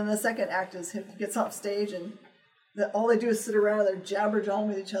 and then the second act is him gets off stage and all they do is sit around and they're jabber-jawing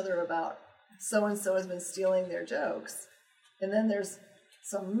with each other about so-and-so has been stealing their jokes. And then there's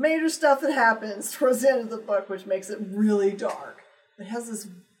some major stuff that happens towards the end of the book, which makes it really dark. It has this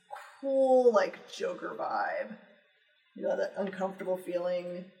cool, like, Joker vibe. You know, that uncomfortable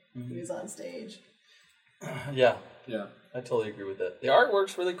feeling when he's on stage. Yeah. Yeah. I totally agree with that. The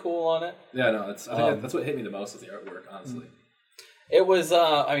artwork's really cool on it. Yeah, no, I think that's what hit me the most is the artwork, honestly. It was,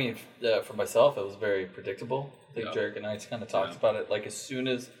 for myself, it was very predictable. I think Jarek and I kind of talked about it. Like, as soon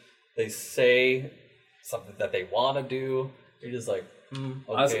as they say something that they want to do, you're just like, okay.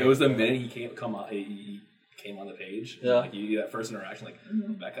 Honestly, it was the minute he came on the page. Yeah. Like, you get that first interaction, like,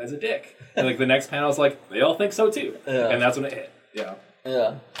 that guy's a dick. And, like, the next panel is like, they all think so, too. Yeah. And that's when it hit. Yeah.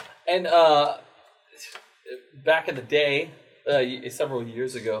 Yeah. And back in the day, several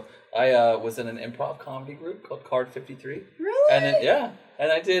years ago, I was in an improv comedy group called Card 53. Really? And then,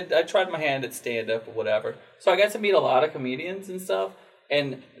 and I tried my hand at stand-up or whatever. So I got to meet a lot of comedians and stuff,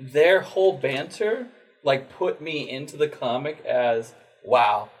 and their whole banter, like, put me into the comic as,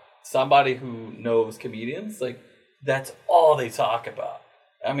 wow, somebody who knows comedians, like, that's all they talk about.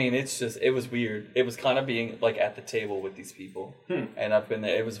 I mean, it was weird. It was kind of being, like, at the table with these people. And I've been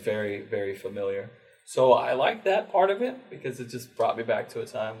there. It was very, very familiar. So I liked that part of it because it just brought me back to a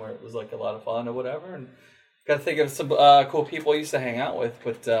time where it was like a lot of fun or whatever. And got to think of some cool people I used to hang out with.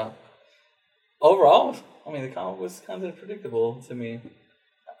 But overall, I mean, the comic was kind of predictable to me.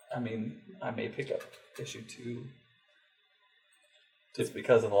 I mean, I may pick up issue 2 just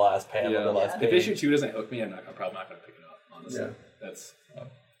because of the last panel. Yeah. The last page. If issue 2 doesn't hook me, I'm probably not going to pick it up, honestly. Yeah. That's,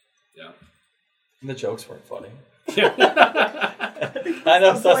 yeah. And the jokes weren't funny. I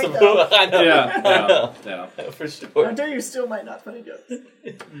know, I know. Yeah. For sure. How dare you still might not funny jokes.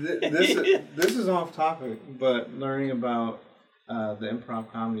 This is off topic, but learning about the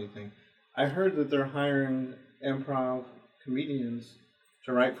improv comedy thing, I heard that they're hiring improv comedians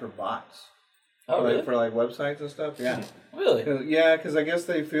to write for bots. Oh, really? For like websites and stuff. Yeah. Really? Because I guess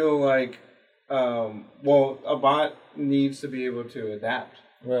they feel like, a bot needs to be able to adapt.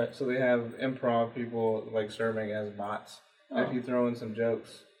 Right. So they have improv people like serving as bots. Oh. If you throw in some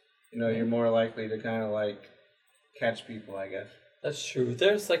jokes, you're more likely to kind of like catch people, I guess. That's true.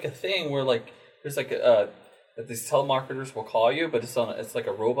 There's like a thing where like there's like that these telemarketers will call you, but it's like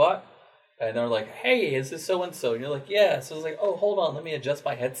a robot, and they're like, "Hey, is this so and so?" And you're like, "Yeah." So it's like, "Oh, hold on, let me adjust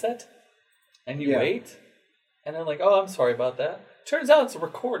my headset," and you wait, and they're like, "Oh, I'm sorry about that." Turns out it's a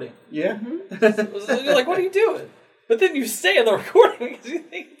recording. Yeah. So you're like, "What are you doing?" But then you stay in the recording because you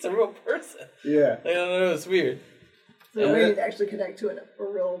think it's a real person. Yeah. I don't know. It's weird. So you're ready to actually connect to a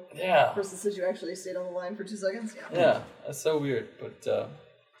real person since you actually stayed on the line for 2 seconds? Yeah, that's so weird. But,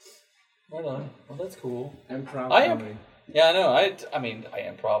 right on. Well, that's cool. Improv comedy. Yeah, I know. I mean, I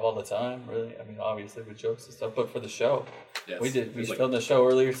improv all the time, really. I mean, obviously with jokes and stuff, but for the show. Yes. We filmed the show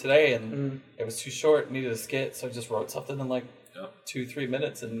earlier today, and it was too short, needed a skit, so I just wrote something in like 2-3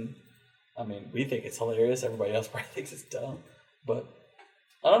 minutes, and I mean, we think it's hilarious. Everybody else probably thinks it's dumb, but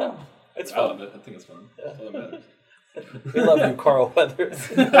I don't know. It's fun. I love it. I think it's fun. Yeah. That's all that matters. We love you, Carl Weathers.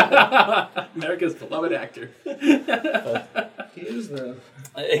 America's beloved actor. He is the...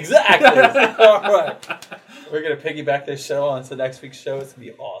 Exactly. All right. We're going to piggyback this show onto next week's show. It's going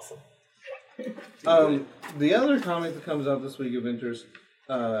to be awesome. The other comic that comes out this week of interest,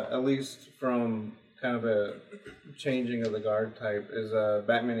 at least from kind of a changing of the guard type, is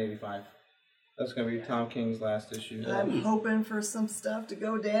Batman 85. That's going to be Tom King's last issue. I'm hoping for some stuff to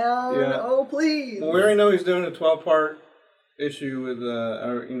go down. Yeah. Oh, please. Well, we already know he's doing a 12-part issue with,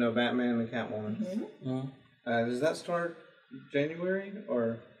 Batman and Catwoman. Does that start January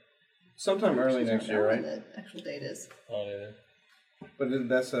or sometime early next year, right? The actual date is. Oh, yeah. But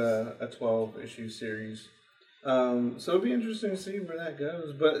that's a 12-issue series. So it'll be interesting to see where that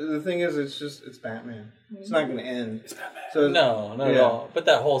goes. But the thing is, it's Batman. It's not going to end. It's Batman. So no, not at all. But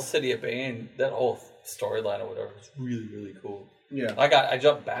that whole City of Bane, that whole storyline or whatever, is really, really cool. Yeah. I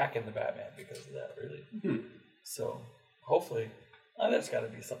jumped back into Batman because of that, really. So hopefully, there's got to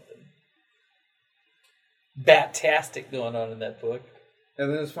be something bat-tastic going on in that book. And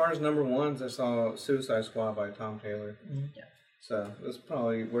then as far as number ones, I saw Suicide Squad by Tom Taylor. Yeah. So it's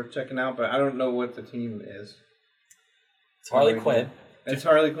probably worth checking out, but I don't know what the team is. It's Harley Quinn. It's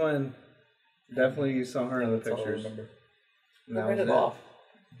Harley Quinn. Definitely saw her in the pictures. I remember. That read was it off.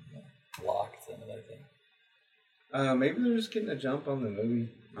 Locke's in it, I think. Maybe they're just getting a jump on the movie.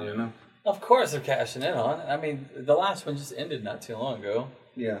 I don't know. Of course they're cashing in on it. I mean, the last one just ended not too long ago.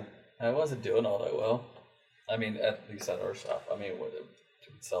 Yeah. And it wasn't doing all that well. I mean, at least at our shop. I mean, it would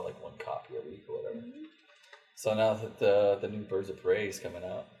sell like one copy a week or whatever. So now that the new Birds of Prey is coming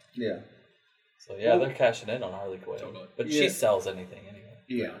out. Yeah. So yeah, they're cashing in on Harley Quinn. Totally. But she sells anything anyway.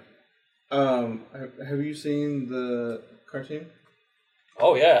 Yeah. Have you seen the cartoon?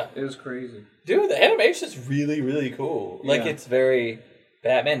 Oh yeah. It was crazy. Dude, the animation's really, really cool. Like, Yeah. it's very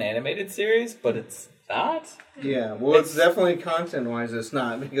Batman animated series, but it's not. Yeah, well, it's definitely content-wise, it's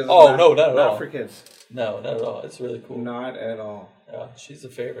not because it's Oh, no, not at all. Not for kids. No, not at all. It's really cool. Not at all. Yeah, she's a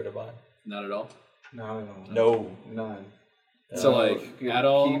favorite of mine. Not at all. Not at all. No. None. So like You at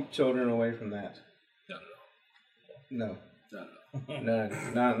all? keep children away from that. Not at No, all. Not at all.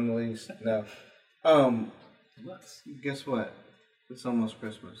 none, not in the least. No. Nuts. Guess what? It's almost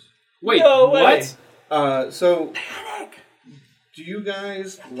Christmas. Wait, No way. what? So do you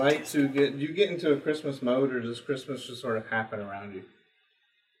guys like to do you get into a Christmas mode, or does Christmas just sort of happen around you?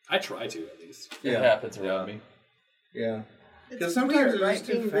 I try to at least. It happens around me. Yeah. It's 'Cause sometimes weird, it's right? just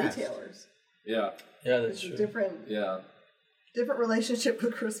too Being fast. retailers. Yeah. Yeah, that's It's a true. different relationship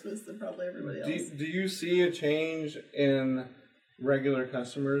with Christmas than probably everybody else. Do you see a change in regular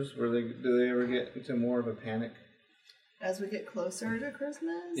customers where do they ever get into more of a panic? As we get closer to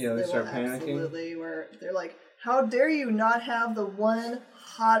Christmas, Yeah, they start will panicking. absolutely, where they're like, "How dare you not have the one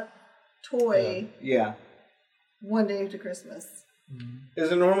hot toy Yeah. one day to Christmas?"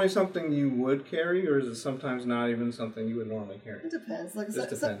 Is it normally something you would carry, or is it sometimes not even something you would normally carry? It depends. Like I Just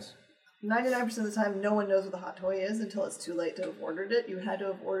said, depends. 99% of the time, no one knows what the hot toy is until it's too late to have ordered it. You had to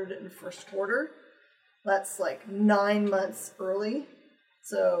have ordered it in first quarter. That's like 9 months early.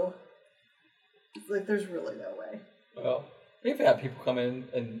 So, like, there's really no way. Well, we've had people come in,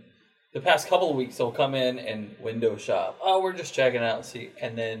 and the past couple of weeks they'll come in and window shop. Oh, we're just checking out and see.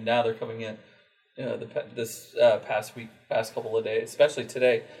 And then now they're coming in. You know, this past couple of days, especially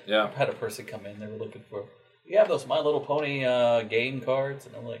today. Yeah. I've had a person come in. They were looking for. You have those My Little Pony game cards,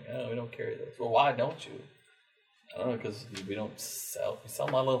 and I'm like, oh, we don't carry those. Well, why don't you? I don't know, because we don't sell. We sell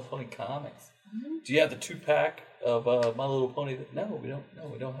My Little Pony comics. Mm-hmm. Do you have the 2-pack of My Little Pony? No, we don't. No,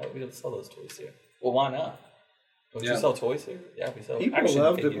 we don't sell those toys here. Well, why not? Don't you sell toys here? Yeah, we sell. People action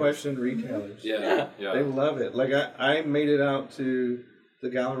love to figures. question retailers. Yeah. They love it. Like I made it out to the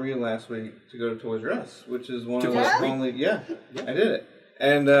Galleria last week to go to Toys R Us, which is one of the only. Yeah, I did it,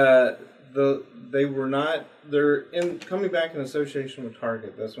 and they were not. They're coming back in association with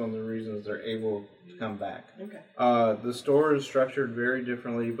Target. That's one of the reasons they're able to come back. Okay. The store is structured very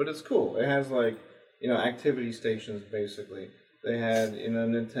differently, but it's cool. It has activity stations basically. They had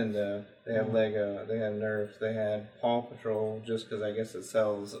Nintendo, they had Lego, they had Nerf, they had Paw Patrol, just because I guess it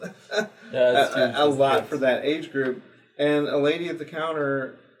sells a lot for that age group. And a lady at the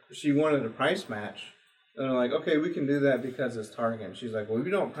counter, she wanted a price match. And they're like, okay, we can do that because it's Target. And she's like, well, if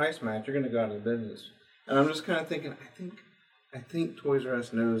you don't price match, you're going to go out of business. And I'm just kind of thinking, I think Toys R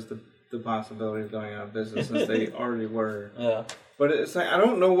Us knows the possibility of going out of business since they already were. Yeah. But it's like, I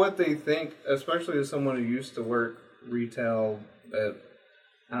don't know what they think, especially as someone who used to work retail at,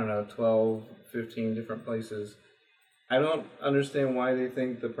 12, 15 different places. I don't understand why they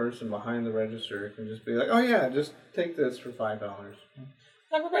think the person behind the register can just be like, oh yeah, just take this for $5.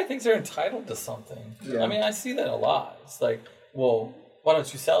 Everybody thinks they're entitled to something. Yeah. I mean, I see that a lot. It's like, well, why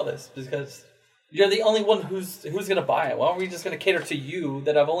don't you sell this? Because you're the only one who's going to buy it. Why aren't we just going to cater to you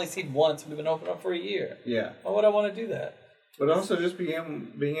that I've only seen once? We've been open up for a year. Yeah. Why would I want to do that? But also just being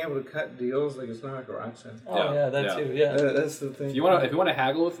able to cut deals like it's not a garage sale. Oh yeah, that too. Yeah. That's the thing. If you want to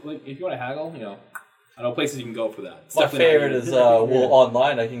haggle, I know places you can go for that. It's My definitely favorite not is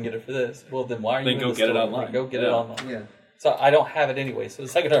online I can get it for this. Well, then why are you Then in go the get it store? online. Go get it Yeah. online. Yeah. So I don't have it anyway, so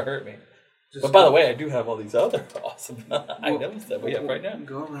it's not going to hurt me. Just But by go- the way, I do have all these other awesome items that we have right now.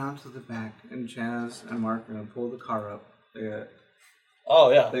 Go around to the back, and Chaz and Mark are going to pull the car up.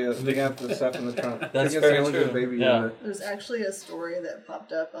 Oh yeah. They got the stuff in the trunk. That's They can very sandwich true. a Baby Yeah. Yoda. There's actually a story that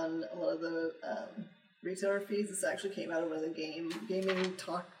popped up on a lot of the retailer feeds. This actually came out of one of the gaming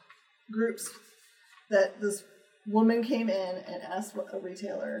talk groups. That this woman came in and asked a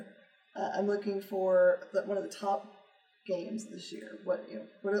retailer, "I'm looking for one of the top games this year. What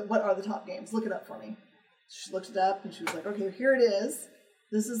are the top games? Look it up for me." She looked it up and she was like, "Okay, here it is.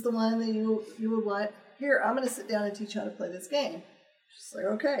 This is the one that you would want. Here, I'm going to sit down and teach you how to play this game." She's like,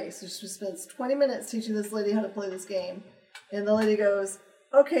 okay. So she spends 20 minutes teaching this lady how to play this game. And the lady goes,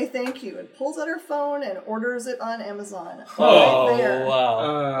 "Okay, thank you," and pulls out her phone and orders it on Amazon. Oh Right there.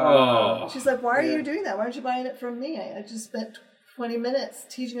 wow. She's like, "Why are you doing that? Why aren't you buying it from me? I just spent 20 minutes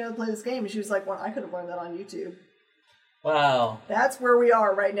teaching her how to play this game." And she was like, "Well, I could have learned that on YouTube." Wow. That's where we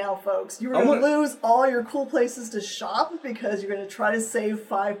are right now, folks. You're going to lose all your cool places to shop because you're going to try to save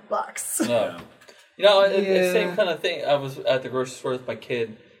 $5. Yeah. You know, it's the same kind of thing. I was at the grocery store with my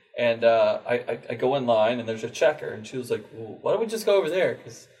kid, and I go in line, and there's a checker, and she was like, well, why don't we just go over there?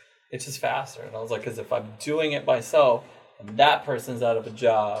 Because it's just faster. And I was like, because if I'm doing it myself, and that person's out of a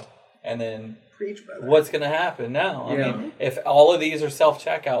job, and then Preach, brother. What's going to happen now? I mean, if all of these are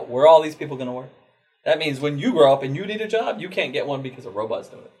self-checkout, where are all these people going to work? That means when you grow up and you need a job, you can't get one because a robot's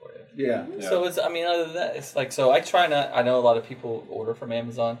doing it for you. Yeah. So it's, I mean, other than that, it's like, so I try not, I know a lot of people order from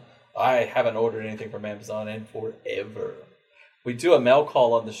Amazon. I haven't ordered anything from Amazon in forever. We do a mail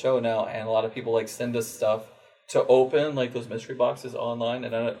call on the show now, and a lot of people like send us stuff to open, like those mystery boxes online,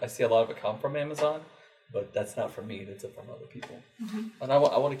 and I see a lot of it come from Amazon, but that's not from me, that's from other people. Mm-hmm. And I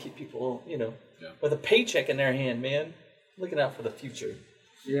want to keep people, you know, with a paycheck in their hand, man, looking out for the future.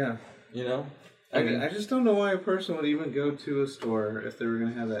 Yeah. You know? I just don't know why a person would even go to a store if they were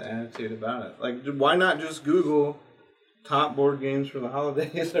going to have that attitude about it. Like, why not just Google top board games for the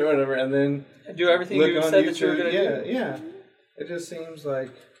holidays or whatever, and then do everything you said that you were going to do? Yeah. It just seems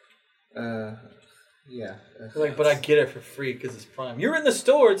like, Like, but I get it for free because it's Prime. You're in the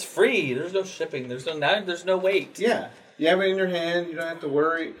store; it's free. There's no shipping. There's no wait. Yeah. You have it in your hand. You don't have to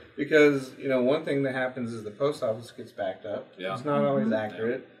worry because, you know, one thing that happens is the post office gets backed up. Yeah. It's not always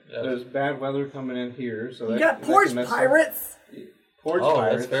accurate. Yeah. There's bad weather coming in here, so you got porch pirates. Porch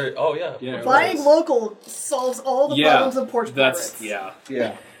pirates. That's very. Buying local solves all the problems of porch pirates. Yeah.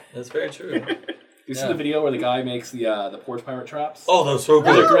 That's very true. You see the video where the guy makes the porch pirate traps? Oh, those so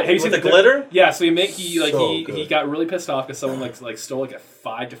good. Great. Hey, with the glitter? Yeah, so he got really pissed off because someone like stole like a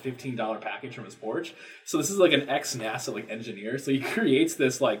 $5 to $15 package from his porch. So this is like an ex-NASA like engineer. So he creates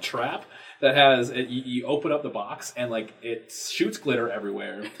this like trap that has you open up the box and like it shoots glitter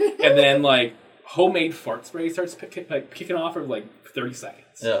everywhere, and then like homemade fart spray starts kicking off for like 30 seconds.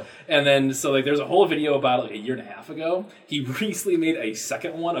 Yeah. And then, so like, there's a whole video about it like a year and a half ago. He recently made a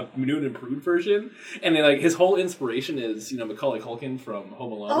second one, a new and improved version. And then, like, his whole inspiration is, you know, Macaulay Culkin from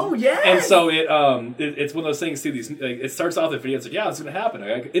Home Alone. Oh, yeah. And so it's one of those things, too. These, like, it starts off the video, it's like, yeah, it's going to happen.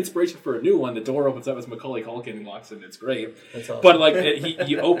 I got inspiration for a new one. The door opens up, it's Macaulay Culkin and walks in. It's great. That's awesome. But, like,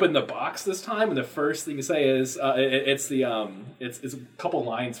 you open the box this time, and the first thing you say is, it's a couple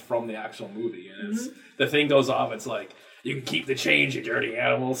lines from the actual movie. And it's, the thing goes off, it's like, you can keep the change, you dirty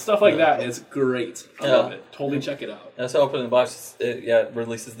animals. Stuff like that. It's great. I love it. Totally check it out. That's opening the box. It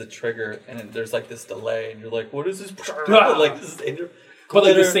releases the trigger, and there's like this delay, and you're like, "What is this?" Like this is but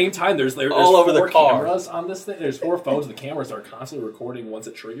like at the same time, there's all over the car. Cameras on this thing. There's 4 phones. The cameras are constantly recording once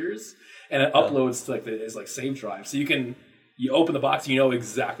it triggers, and it uploads to like it's like save drive. So you open the box, and you know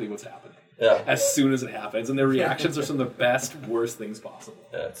exactly what's happening. Yeah. As soon as it happens, and their reactions are some of the best, worst things possible.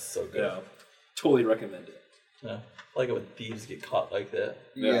 Yeah, it's so good. Yeah. Totally recommend it. Yeah. I like it when thieves get caught like that.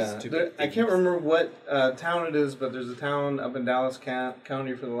 Yeah. I can't remember what town it is, but there's a town up in Dallas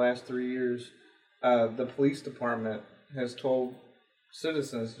County for the last 3 years. The police department has told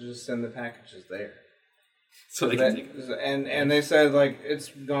citizens to just send the packages there. So they can take it. And they said, like, it's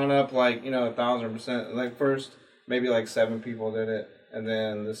gone up, like, you know, 1,000%. Like, first, maybe, like, 7 people did it. And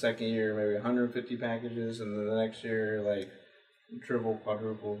then the second year, maybe 150 packages. And then the next year, like, triple,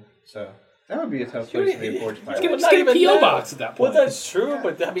 quadruple. So that would be a tough place to be a porch pirate. Just get a P.O. box at that point. Well, that's true,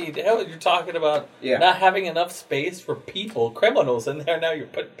 but I mean, you're talking about not having enough space for people, criminals in there. Now you're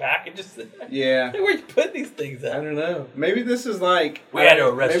putting packages in there. Yeah. Where are you putting these things at? I don't know. Maybe this is like... We had to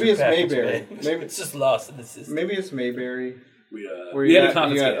arrest maybe your it's package, Mayberry. Man. Maybe it's just lost in the system. Maybe it's Mayberry. We had a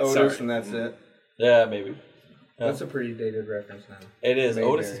you got Otis and that's it. Yeah, maybe. Yeah. That's a pretty dated reference now. It is.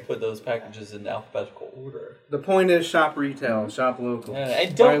 Mayberry. Otis has put those packages in alphabetical order. The point is shop retail, shop local. Yeah,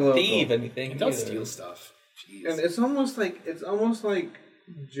 and don't thieve anything. And don't steal stuff. Jeez. And it's almost like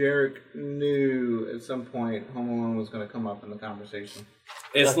Jarek knew at some point Home Alone was going to come up in the conversation.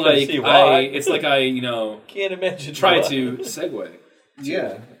 It's like I you know, can't imagine try to segue.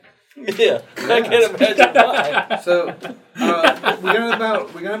 Yeah. Yeah, I can't imagine why. So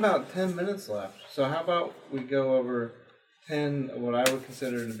we got about 10 minutes left. So how about we go over 10 of what I would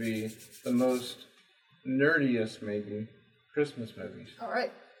consider to be the most nerdiest, maybe, Christmas movies. All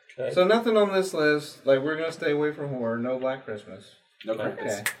right. Okay. So nothing on this list. Like, we're gonna stay away from horror. No Black Christmas. No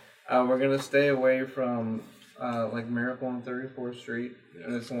Christmas. Okay. We're gonna stay away from like Miracle on 34th Street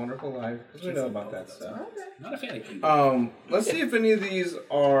and It's a Wonderful Life, because we know about that stuff. Okay. Not a fan of let's see if any of these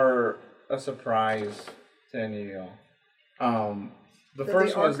are a surprise to any of y'all. The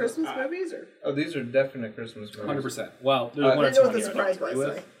first one Christmas movies, or these are definite Christmas movies. 100%. Well, there's one or I two know what the here surprise I don't was.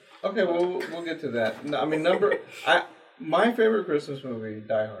 agree with. Okay, well we'll get to that. No, I mean my favorite Christmas movie,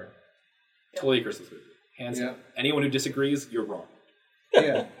 Die Hard. Totally a Christmas movie. Hands Yeah. down. Anyone who disagrees, you're wrong.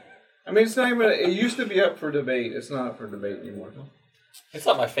 Yeah. I mean, it's not even. It used to be up for debate. It's not up for debate anymore. It's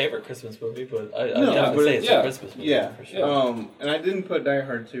not my favorite Christmas movie, but I No, definitely but say it's yeah. a Christmas movie Yeah. for sure. And I didn't put Die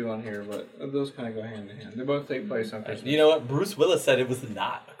Hard 2 on here, but those kind of go hand in hand. They both take place on Christmas. You know what? Bruce Willis said it was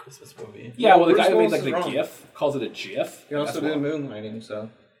not a Christmas movie. Yeah, well, the Bruce guy who made Willis like is the wrong. GIF calls it a GIF. He also That's did wrong. Moonlighting, so.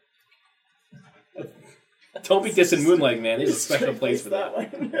 Don't be dissing Moonlighting, man. There's a special place for that.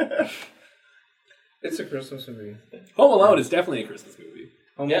 one. It's a Christmas movie. Home Alone is definitely a Christmas movie.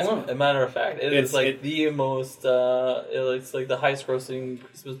 Home Yes, Alone. a matter of fact, It's- it's like the most. It's like the highest grossing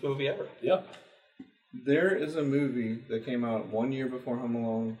Christmas movie ever. Yeah. There is a movie that came out 1 year before Home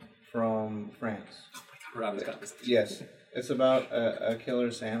Alone from France. We're on this conversation. Yes. It's about a killer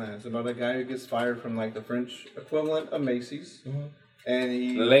Santa. It's about a guy who gets fired from like the French equivalent of Macy's. And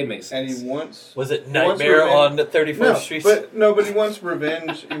he Les Macy's. And he wants Was it he wants Nightmare revenge- on 31st Street? but he wants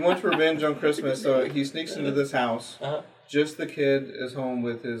revenge. He wants revenge on Christmas, so he sneaks into this house. Uh-huh. Just the kid is home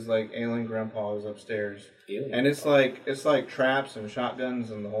with his like alien grandpa is upstairs. Alien And it's like traps and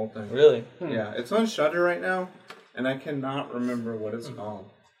shotguns and the whole thing. Really? Yeah, it's on Shudder right now, and I cannot remember what it's called.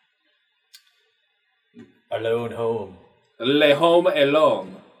 Alone Home. Le Home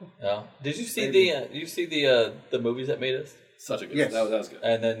Alone. Yeah. Did you see the movies that made us? Such a good. Yes. That was good.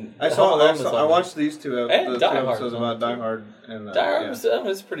 And then I watched these two And the Die two Hard episodes was on about there, Die too. Hard and Die Hard yeah.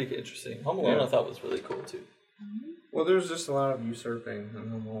 was pretty interesting. Home Alone Yeah. I thought was really cool too. Well, there's just a lot of usurping in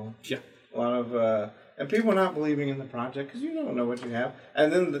Home Alone. Yeah. A lot of and people not believing in the project because you don't know what you have.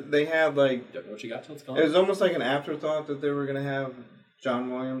 And then they had like Don't know what you got till it's gone. it was almost like an afterthought that they were going to have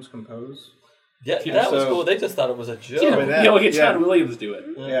John Williams compose. Yeah, Yeah, that was so- cool. They just thought it was a joke. Yeah, but that- we'll get yeah. John Williams to do it.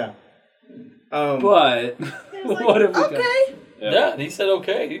 Yeah. But Like, what have we got? okay. Yeah, and he said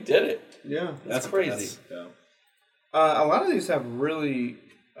okay. He did it. Yeah. That's crazy. yeah. A lot of these have really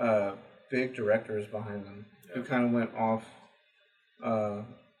big directors behind them who kind of went off,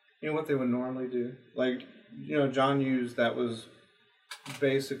 what they would normally do. Like, John Hughes, that was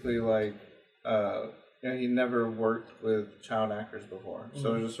basically like, he never worked with child actors before.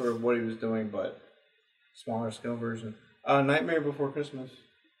 So it was just sort of what he was doing, but smaller scale version. Nightmare Before Christmas.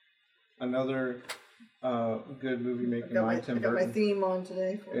 Another good movie making by I Tim got my Burton. theme on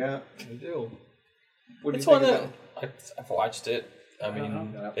today. For Yeah. We do. What do It's you think one of that I've watched it. I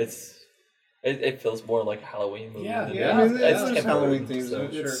mean, Uh-huh. it feels more like a Halloween movie. Yeah, than Yeah, I mean, it's there's Tim Halloween Burton, themes so- in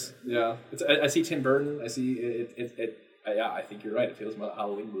it, sure. It's, yeah, I see Tim Burton. I see it. Yeah, I think you're right. It feels more like a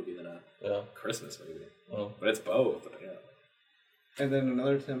Halloween movie than a Yeah. Christmas movie. Oh. But it's both. Yeah. And then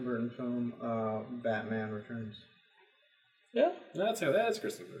another Tim Burton film, Batman Returns. Yeah. That's a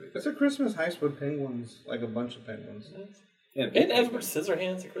Christmas movie. It's a Christmas heist with penguins, like a bunch of penguins. Yeah, Isn't Edward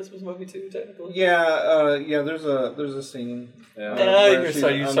Scissorhands a Christmas movie too, technically? Yeah. There's a scene. Yeah. where You're she's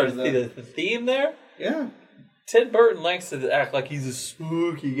starting under to see the theme there? Yeah, Tim Burton likes to act like he's a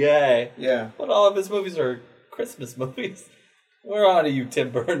spooky guy, yeah. but all of his movies are Christmas movies. We're on to you, Tim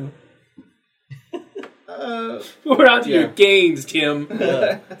Burton. We're on to Yeah. your games, Tim.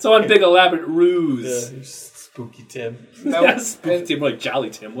 Yeah. It's on big elaborate Yeah, ruse. you're spooky Tim. Yes, spooky Tim, like Jolly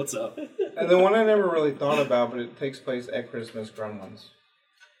Tim. What's up? And the one I never really thought about, but it takes place at Christmas, Gremlins.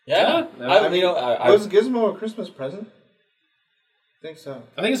 Yeah. Yeah. I Was Gizmo a Christmas present? I think so.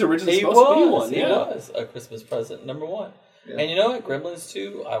 I think it's originally he supposed to be was. one. He Yeah. was a Christmas present, number one. Yeah. And you know what? Gremlins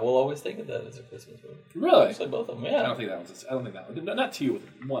 2, I will always think of that as a Christmas movie. Really? Actually, both of them, I yeah. don't think that one's. I don't think that one. Not two, with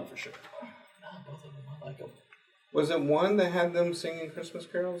one for sure. No, both of them, I like them. Was it one that had them singing Christmas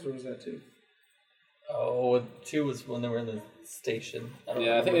carols, or was that two? Oh, 2 was when they were in the station. I don't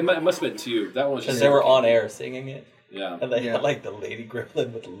Yeah, I think it must have been two. That one was because just they were on air singing it. Yeah. And they Yeah. had like the lady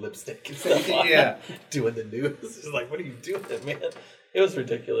gremlin with lipstick and stuff on Yeah. doing the news. It's like, what are you doing, man? It was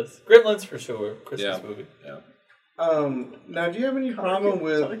ridiculous. Gremlins for sure. Christmas Yeah. movie. Yeah. Now, do you have any problem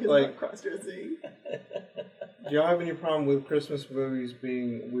with like? cross-dressing. Do y'all have any problem with Christmas movies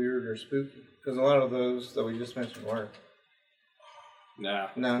being weird or spooky? Because a lot of those that we just mentioned were. Nah.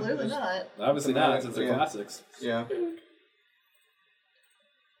 No. Clearly just- not. Obviously not, since they're Yeah. classics. Yeah.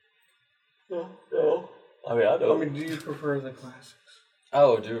 No. I mean, I I know. mean, do you prefer the classics?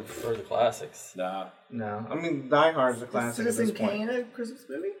 Oh, do you prefer the classics? Nah. No. I mean, Die Hard's a Is classic at Citizen this point. Kane a Christmas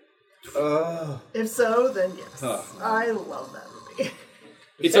movie? Ugh. If so, then yes. Huh. I love that movie.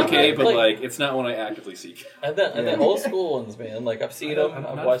 It's Yeah, okay, but, but like- like it's not one I actively seek. And the old school ones, man. Like, I've seen them. I'm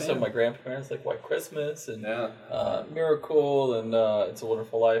I've not watched a some of fan. my grandparents, like White Christmas and Yeah. Miracle and It's a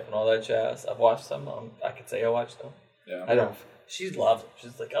Wonderful Life and all that jazz. I've watched them. I could say I watched them. Yeah. I don't. She loves them.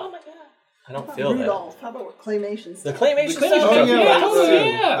 She's like, oh my god. I don't feel that. Rudolph. How about claymation The stuff? claymation The claymation stuff. Oh stuff, yeah, yeah, like totally, the-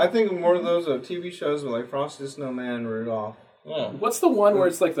 yeah. I think more of those TV shows with like Frosty the Snowman, Rudolph. Yeah. What's the one where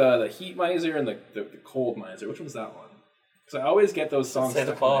it's like the heat miser and the cold miser? Which one's that one? Because I always get those songs.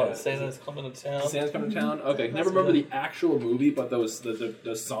 Santa stuck in my head. Claus. Santa's coming to town. Santa's coming to town. Okay, never remember the actual movie, but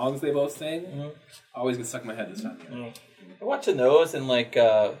the songs they both sing always get stuck in my head this time. I'm watching those, and like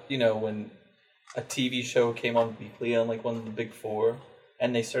when a TV show came on weekly on like one of the big four,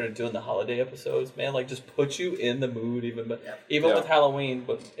 and they started doing the holiday episodes. Man, like just put you in the mood, even with Halloween.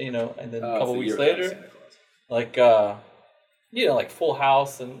 But and then a couple weeks later, like like Full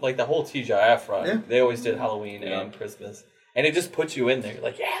House and like the whole TGIF run. Yeah. They always did Halloween and Christmas. And it just puts you in there. You're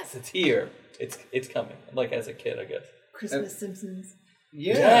like, yes, it's here. It's coming. Like as a kid, I guess. Christmas Simpsons.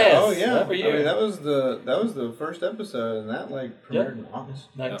 Yeah. Yes, oh yeah. every year. I mean, that was the first episode, and that like premiered in August,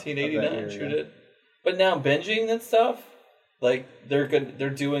 1989. Sure did. But now binging and stuff, like they're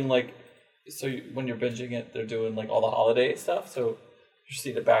doing like when you're binging it, they're doing like all the holiday stuff. So you see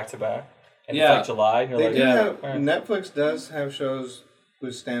it back to back, and it's like July. And you're Netflix does have shows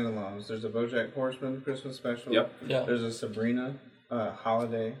with standalones. There's a BoJack Horseman Christmas special. Yep. Yeah. There's a Sabrina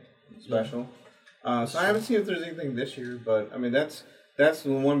holiday special. So I haven't seen if there's anything this year, but I mean that's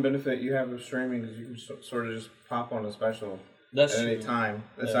the one benefit you have of streaming is you can sort of just pop on a special at any time.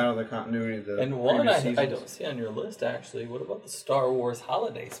 It's out of the continuity of the And one previous I don't see on your list actually. What about the Star Wars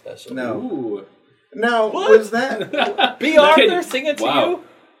holiday special? No. Ooh. Now, What? was that... B. Arthur singing to you?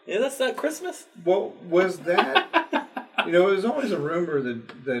 Yeah, that's not Christmas? Well, was that... it was always a rumor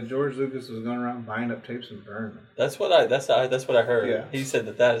that George Lucas was going around buying up tapes and burning them. That's what I heard. Yeah. He said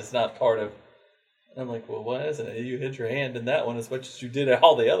that is not part of... And I'm like, well, why isn't it? You hit your hand in that one as much as you did at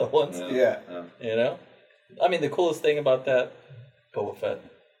all the other ones. Yeah. I mean, the coolest thing about that, Boba Fett,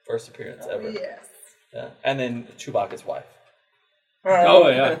 first appearance ever. Yes. Yeah. And then Chewbacca's wife. Oh,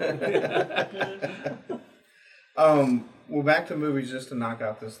 yeah. Well, back to movies just to knock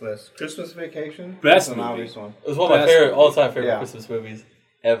out this list. Christmas Vacation. Best That's an movie. obvious one. It was one of my all-time favorite Christmas movies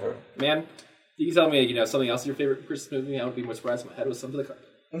ever. Man, you can tell me, something else is your favorite Christmas movie. I would be more surprised if my head was Under the Carpet.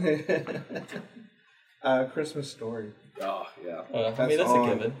 Christmas Story. Oh, yeah. I mean, that's a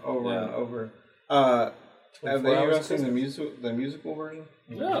given. Over and over. Have you ever seen the musical version?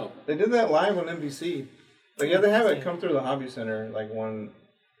 No. They did that live on NBC. But yeah, they have it come through the Hobby Center like one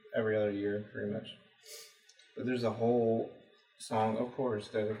every other year, pretty much. But there's a whole song, of course,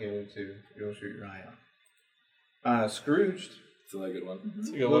 dedicated to You'll Shoot Your Eye Out. Scrooged. It's another good one. It's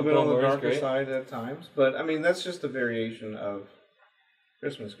A little bit on the darker side at times. But, I mean, that's just a variation of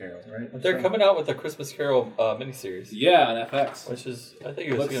Christmas Carol, right? They're coming out with a Christmas Carol miniseries. Yeah, on FX. Which is, I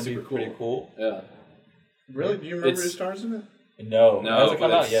think it's going to be pretty cool. Yeah. Really? Do you remember the stars in it? No, it hasn't come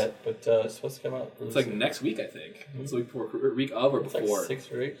out yet, but it's supposed to come out. It's like next week, I think. It's the week of or before. It's like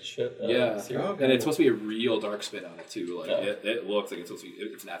 6 or 8 series. Okay. And it's supposed to be a real dark spin on it too. Like it looks like it's supposed to be.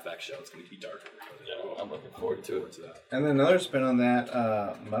 It's an FX show. It's going to be darker. Yeah, I'm looking forward to it. And then another spin on that,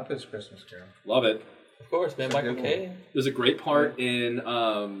 Muppets Christmas Carol. Love it. Of course, man. Michael Caine. There's a great part in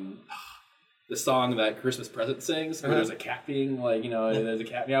the song that Christmas Present sings, where there's a cat being like, there's a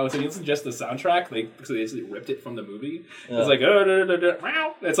cat meow. So it's just the soundtrack. They basically ripped it from the movie. Yeah. It's like,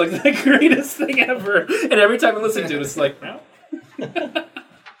 meow. It's like the greatest thing ever. And every time I listen to it, it's like, meow.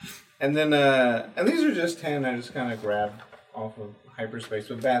 And then, and these are just 10 I just kind of grabbed off of Hyperspace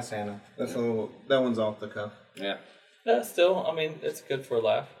with Bad Santa. That one's off the cuff. Yeah. Yeah, still, I mean, it's good for a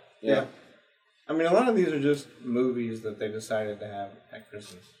laugh. Yeah. I mean, a lot of these are just movies that they decided to have at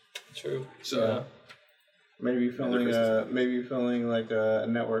Christmas. True. So maybe filling like a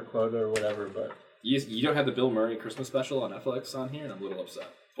network quota or whatever, but you don't have the Bill Murray Christmas special on Netflix on here, and I'm a little upset.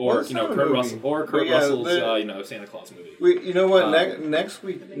 Or Kurt Russell's Santa Claus movie. You know what? Next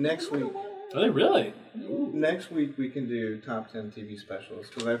week. Are they really? Ooh. Next week we can do top 10 TV specials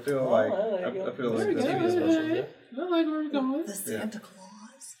because I feel like TV specials. I like where we're going. The Santa Claus.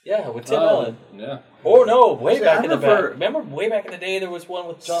 Yeah, with Tim Allen. Yeah. Or no, back in the day. Remember way back in the day there was one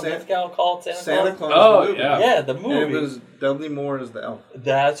with John Lithgow called Santa Claus? Oh, movie. Yeah, the movie. And it was Dudley Moore as the elf.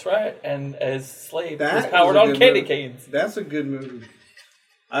 That's right. And as Slade was powered on candy canes. That's a good movie.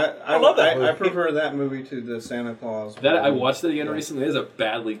 I love that movie. I prefer that movie to the Santa Claus movie. I watched it again recently. It is a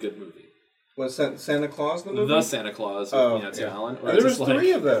badly good movie. Was Santa Claus the movie? The Santa Claus with Tim Allen. There was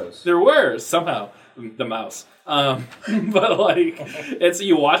 3 of those. There were, somehow. The mouse. But like,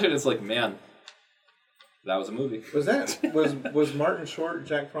 you watch it, it's like, man, that was a movie. Was Martin Short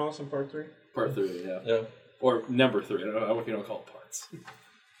Jack Frost in Part 3? Part 3, yeah. Or number 3. I don't know if you don't call it parts.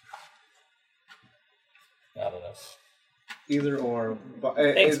 I don't know. Either or.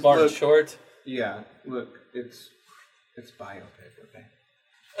 Thanks, Martin Short. Yeah, look, it's biopic, okay?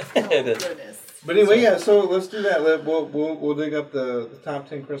 Oh, goodness. But anyway, yeah. So let's do that. We'll dig up the top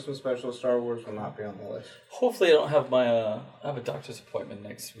 10 Christmas specials. Star Wars will not be on the list. Hopefully, I don't have my. I have a doctor's appointment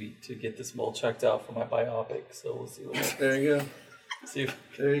next week to get this mole checked out for my biopic. So we'll see what happens. There you go. See.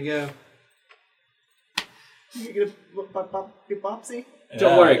 There you go. You get a bopsy?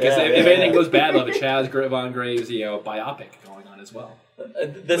 Don't worry, because if anything goes bad, we'll have a Chaz Von Graves, biopic going on as well.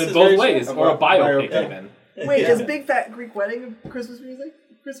 This In is both very ways, true. or a biopic Biopic. even. Wait, is Big Fat Greek Wedding a Christmas movie?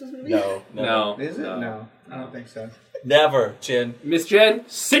 No. No. Is it? No, I don't think so. Never, Jen. Miss Jen,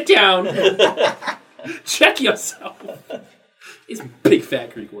 sit down. Check yourself. It's Big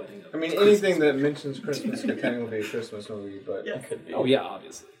Fat Greek Wedding. I mean, anything that mentions Christmas could technically be a Christmas movie, but It could be. Oh yeah,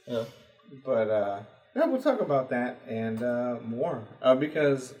 obviously. Yeah. but yeah, we'll talk about that and more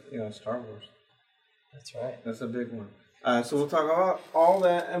because Star Wars. That's right. That's a big one. So we'll talk about all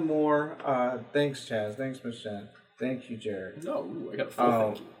that and more. Thanks, Chaz. Thanks, Miss Jen. Thank you, Jared. No, I got a full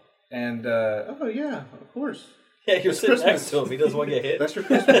thank you. And oh yeah, of course. Yeah, you're sitting Christmas. next to him. He doesn't want to get hit. That's your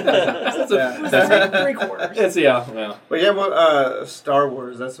Christmas present. Yeah. That's 3/4. It's yeah. But yeah, well, Star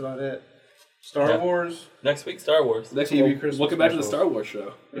Wars. That's about it. Star Wars. Next week, Star Wars. Next TV we'll Christmas get back to the specials. Star Wars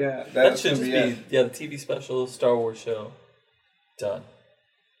show. Yeah, That should gonna just it. be the TV special, Star Wars show. Done.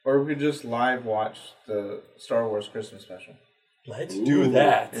 Or we could just live watch the Star Wars Christmas special. Let's Ooh. do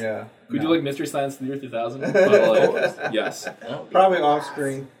that. Yeah. Could we No. do like Mystery Science Theater 3000? But, like, yes. No, Probably off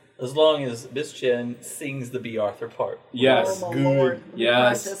screen. as long as Miss Jen sings the B. Arthur part. Yes. Oh, my Good. Lord.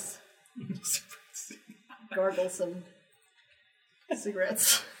 Yes. Practice. Gargle some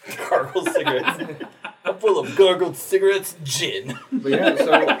cigarettes. Gargled cigarettes. I'm full of gargled cigarettes, gin. But yeah,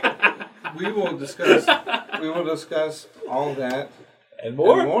 so we will discuss all that And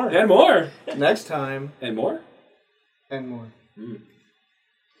more. and more And more. next time And more. and more.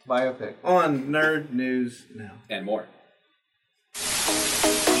 Biopic on Nerd News Now. And more.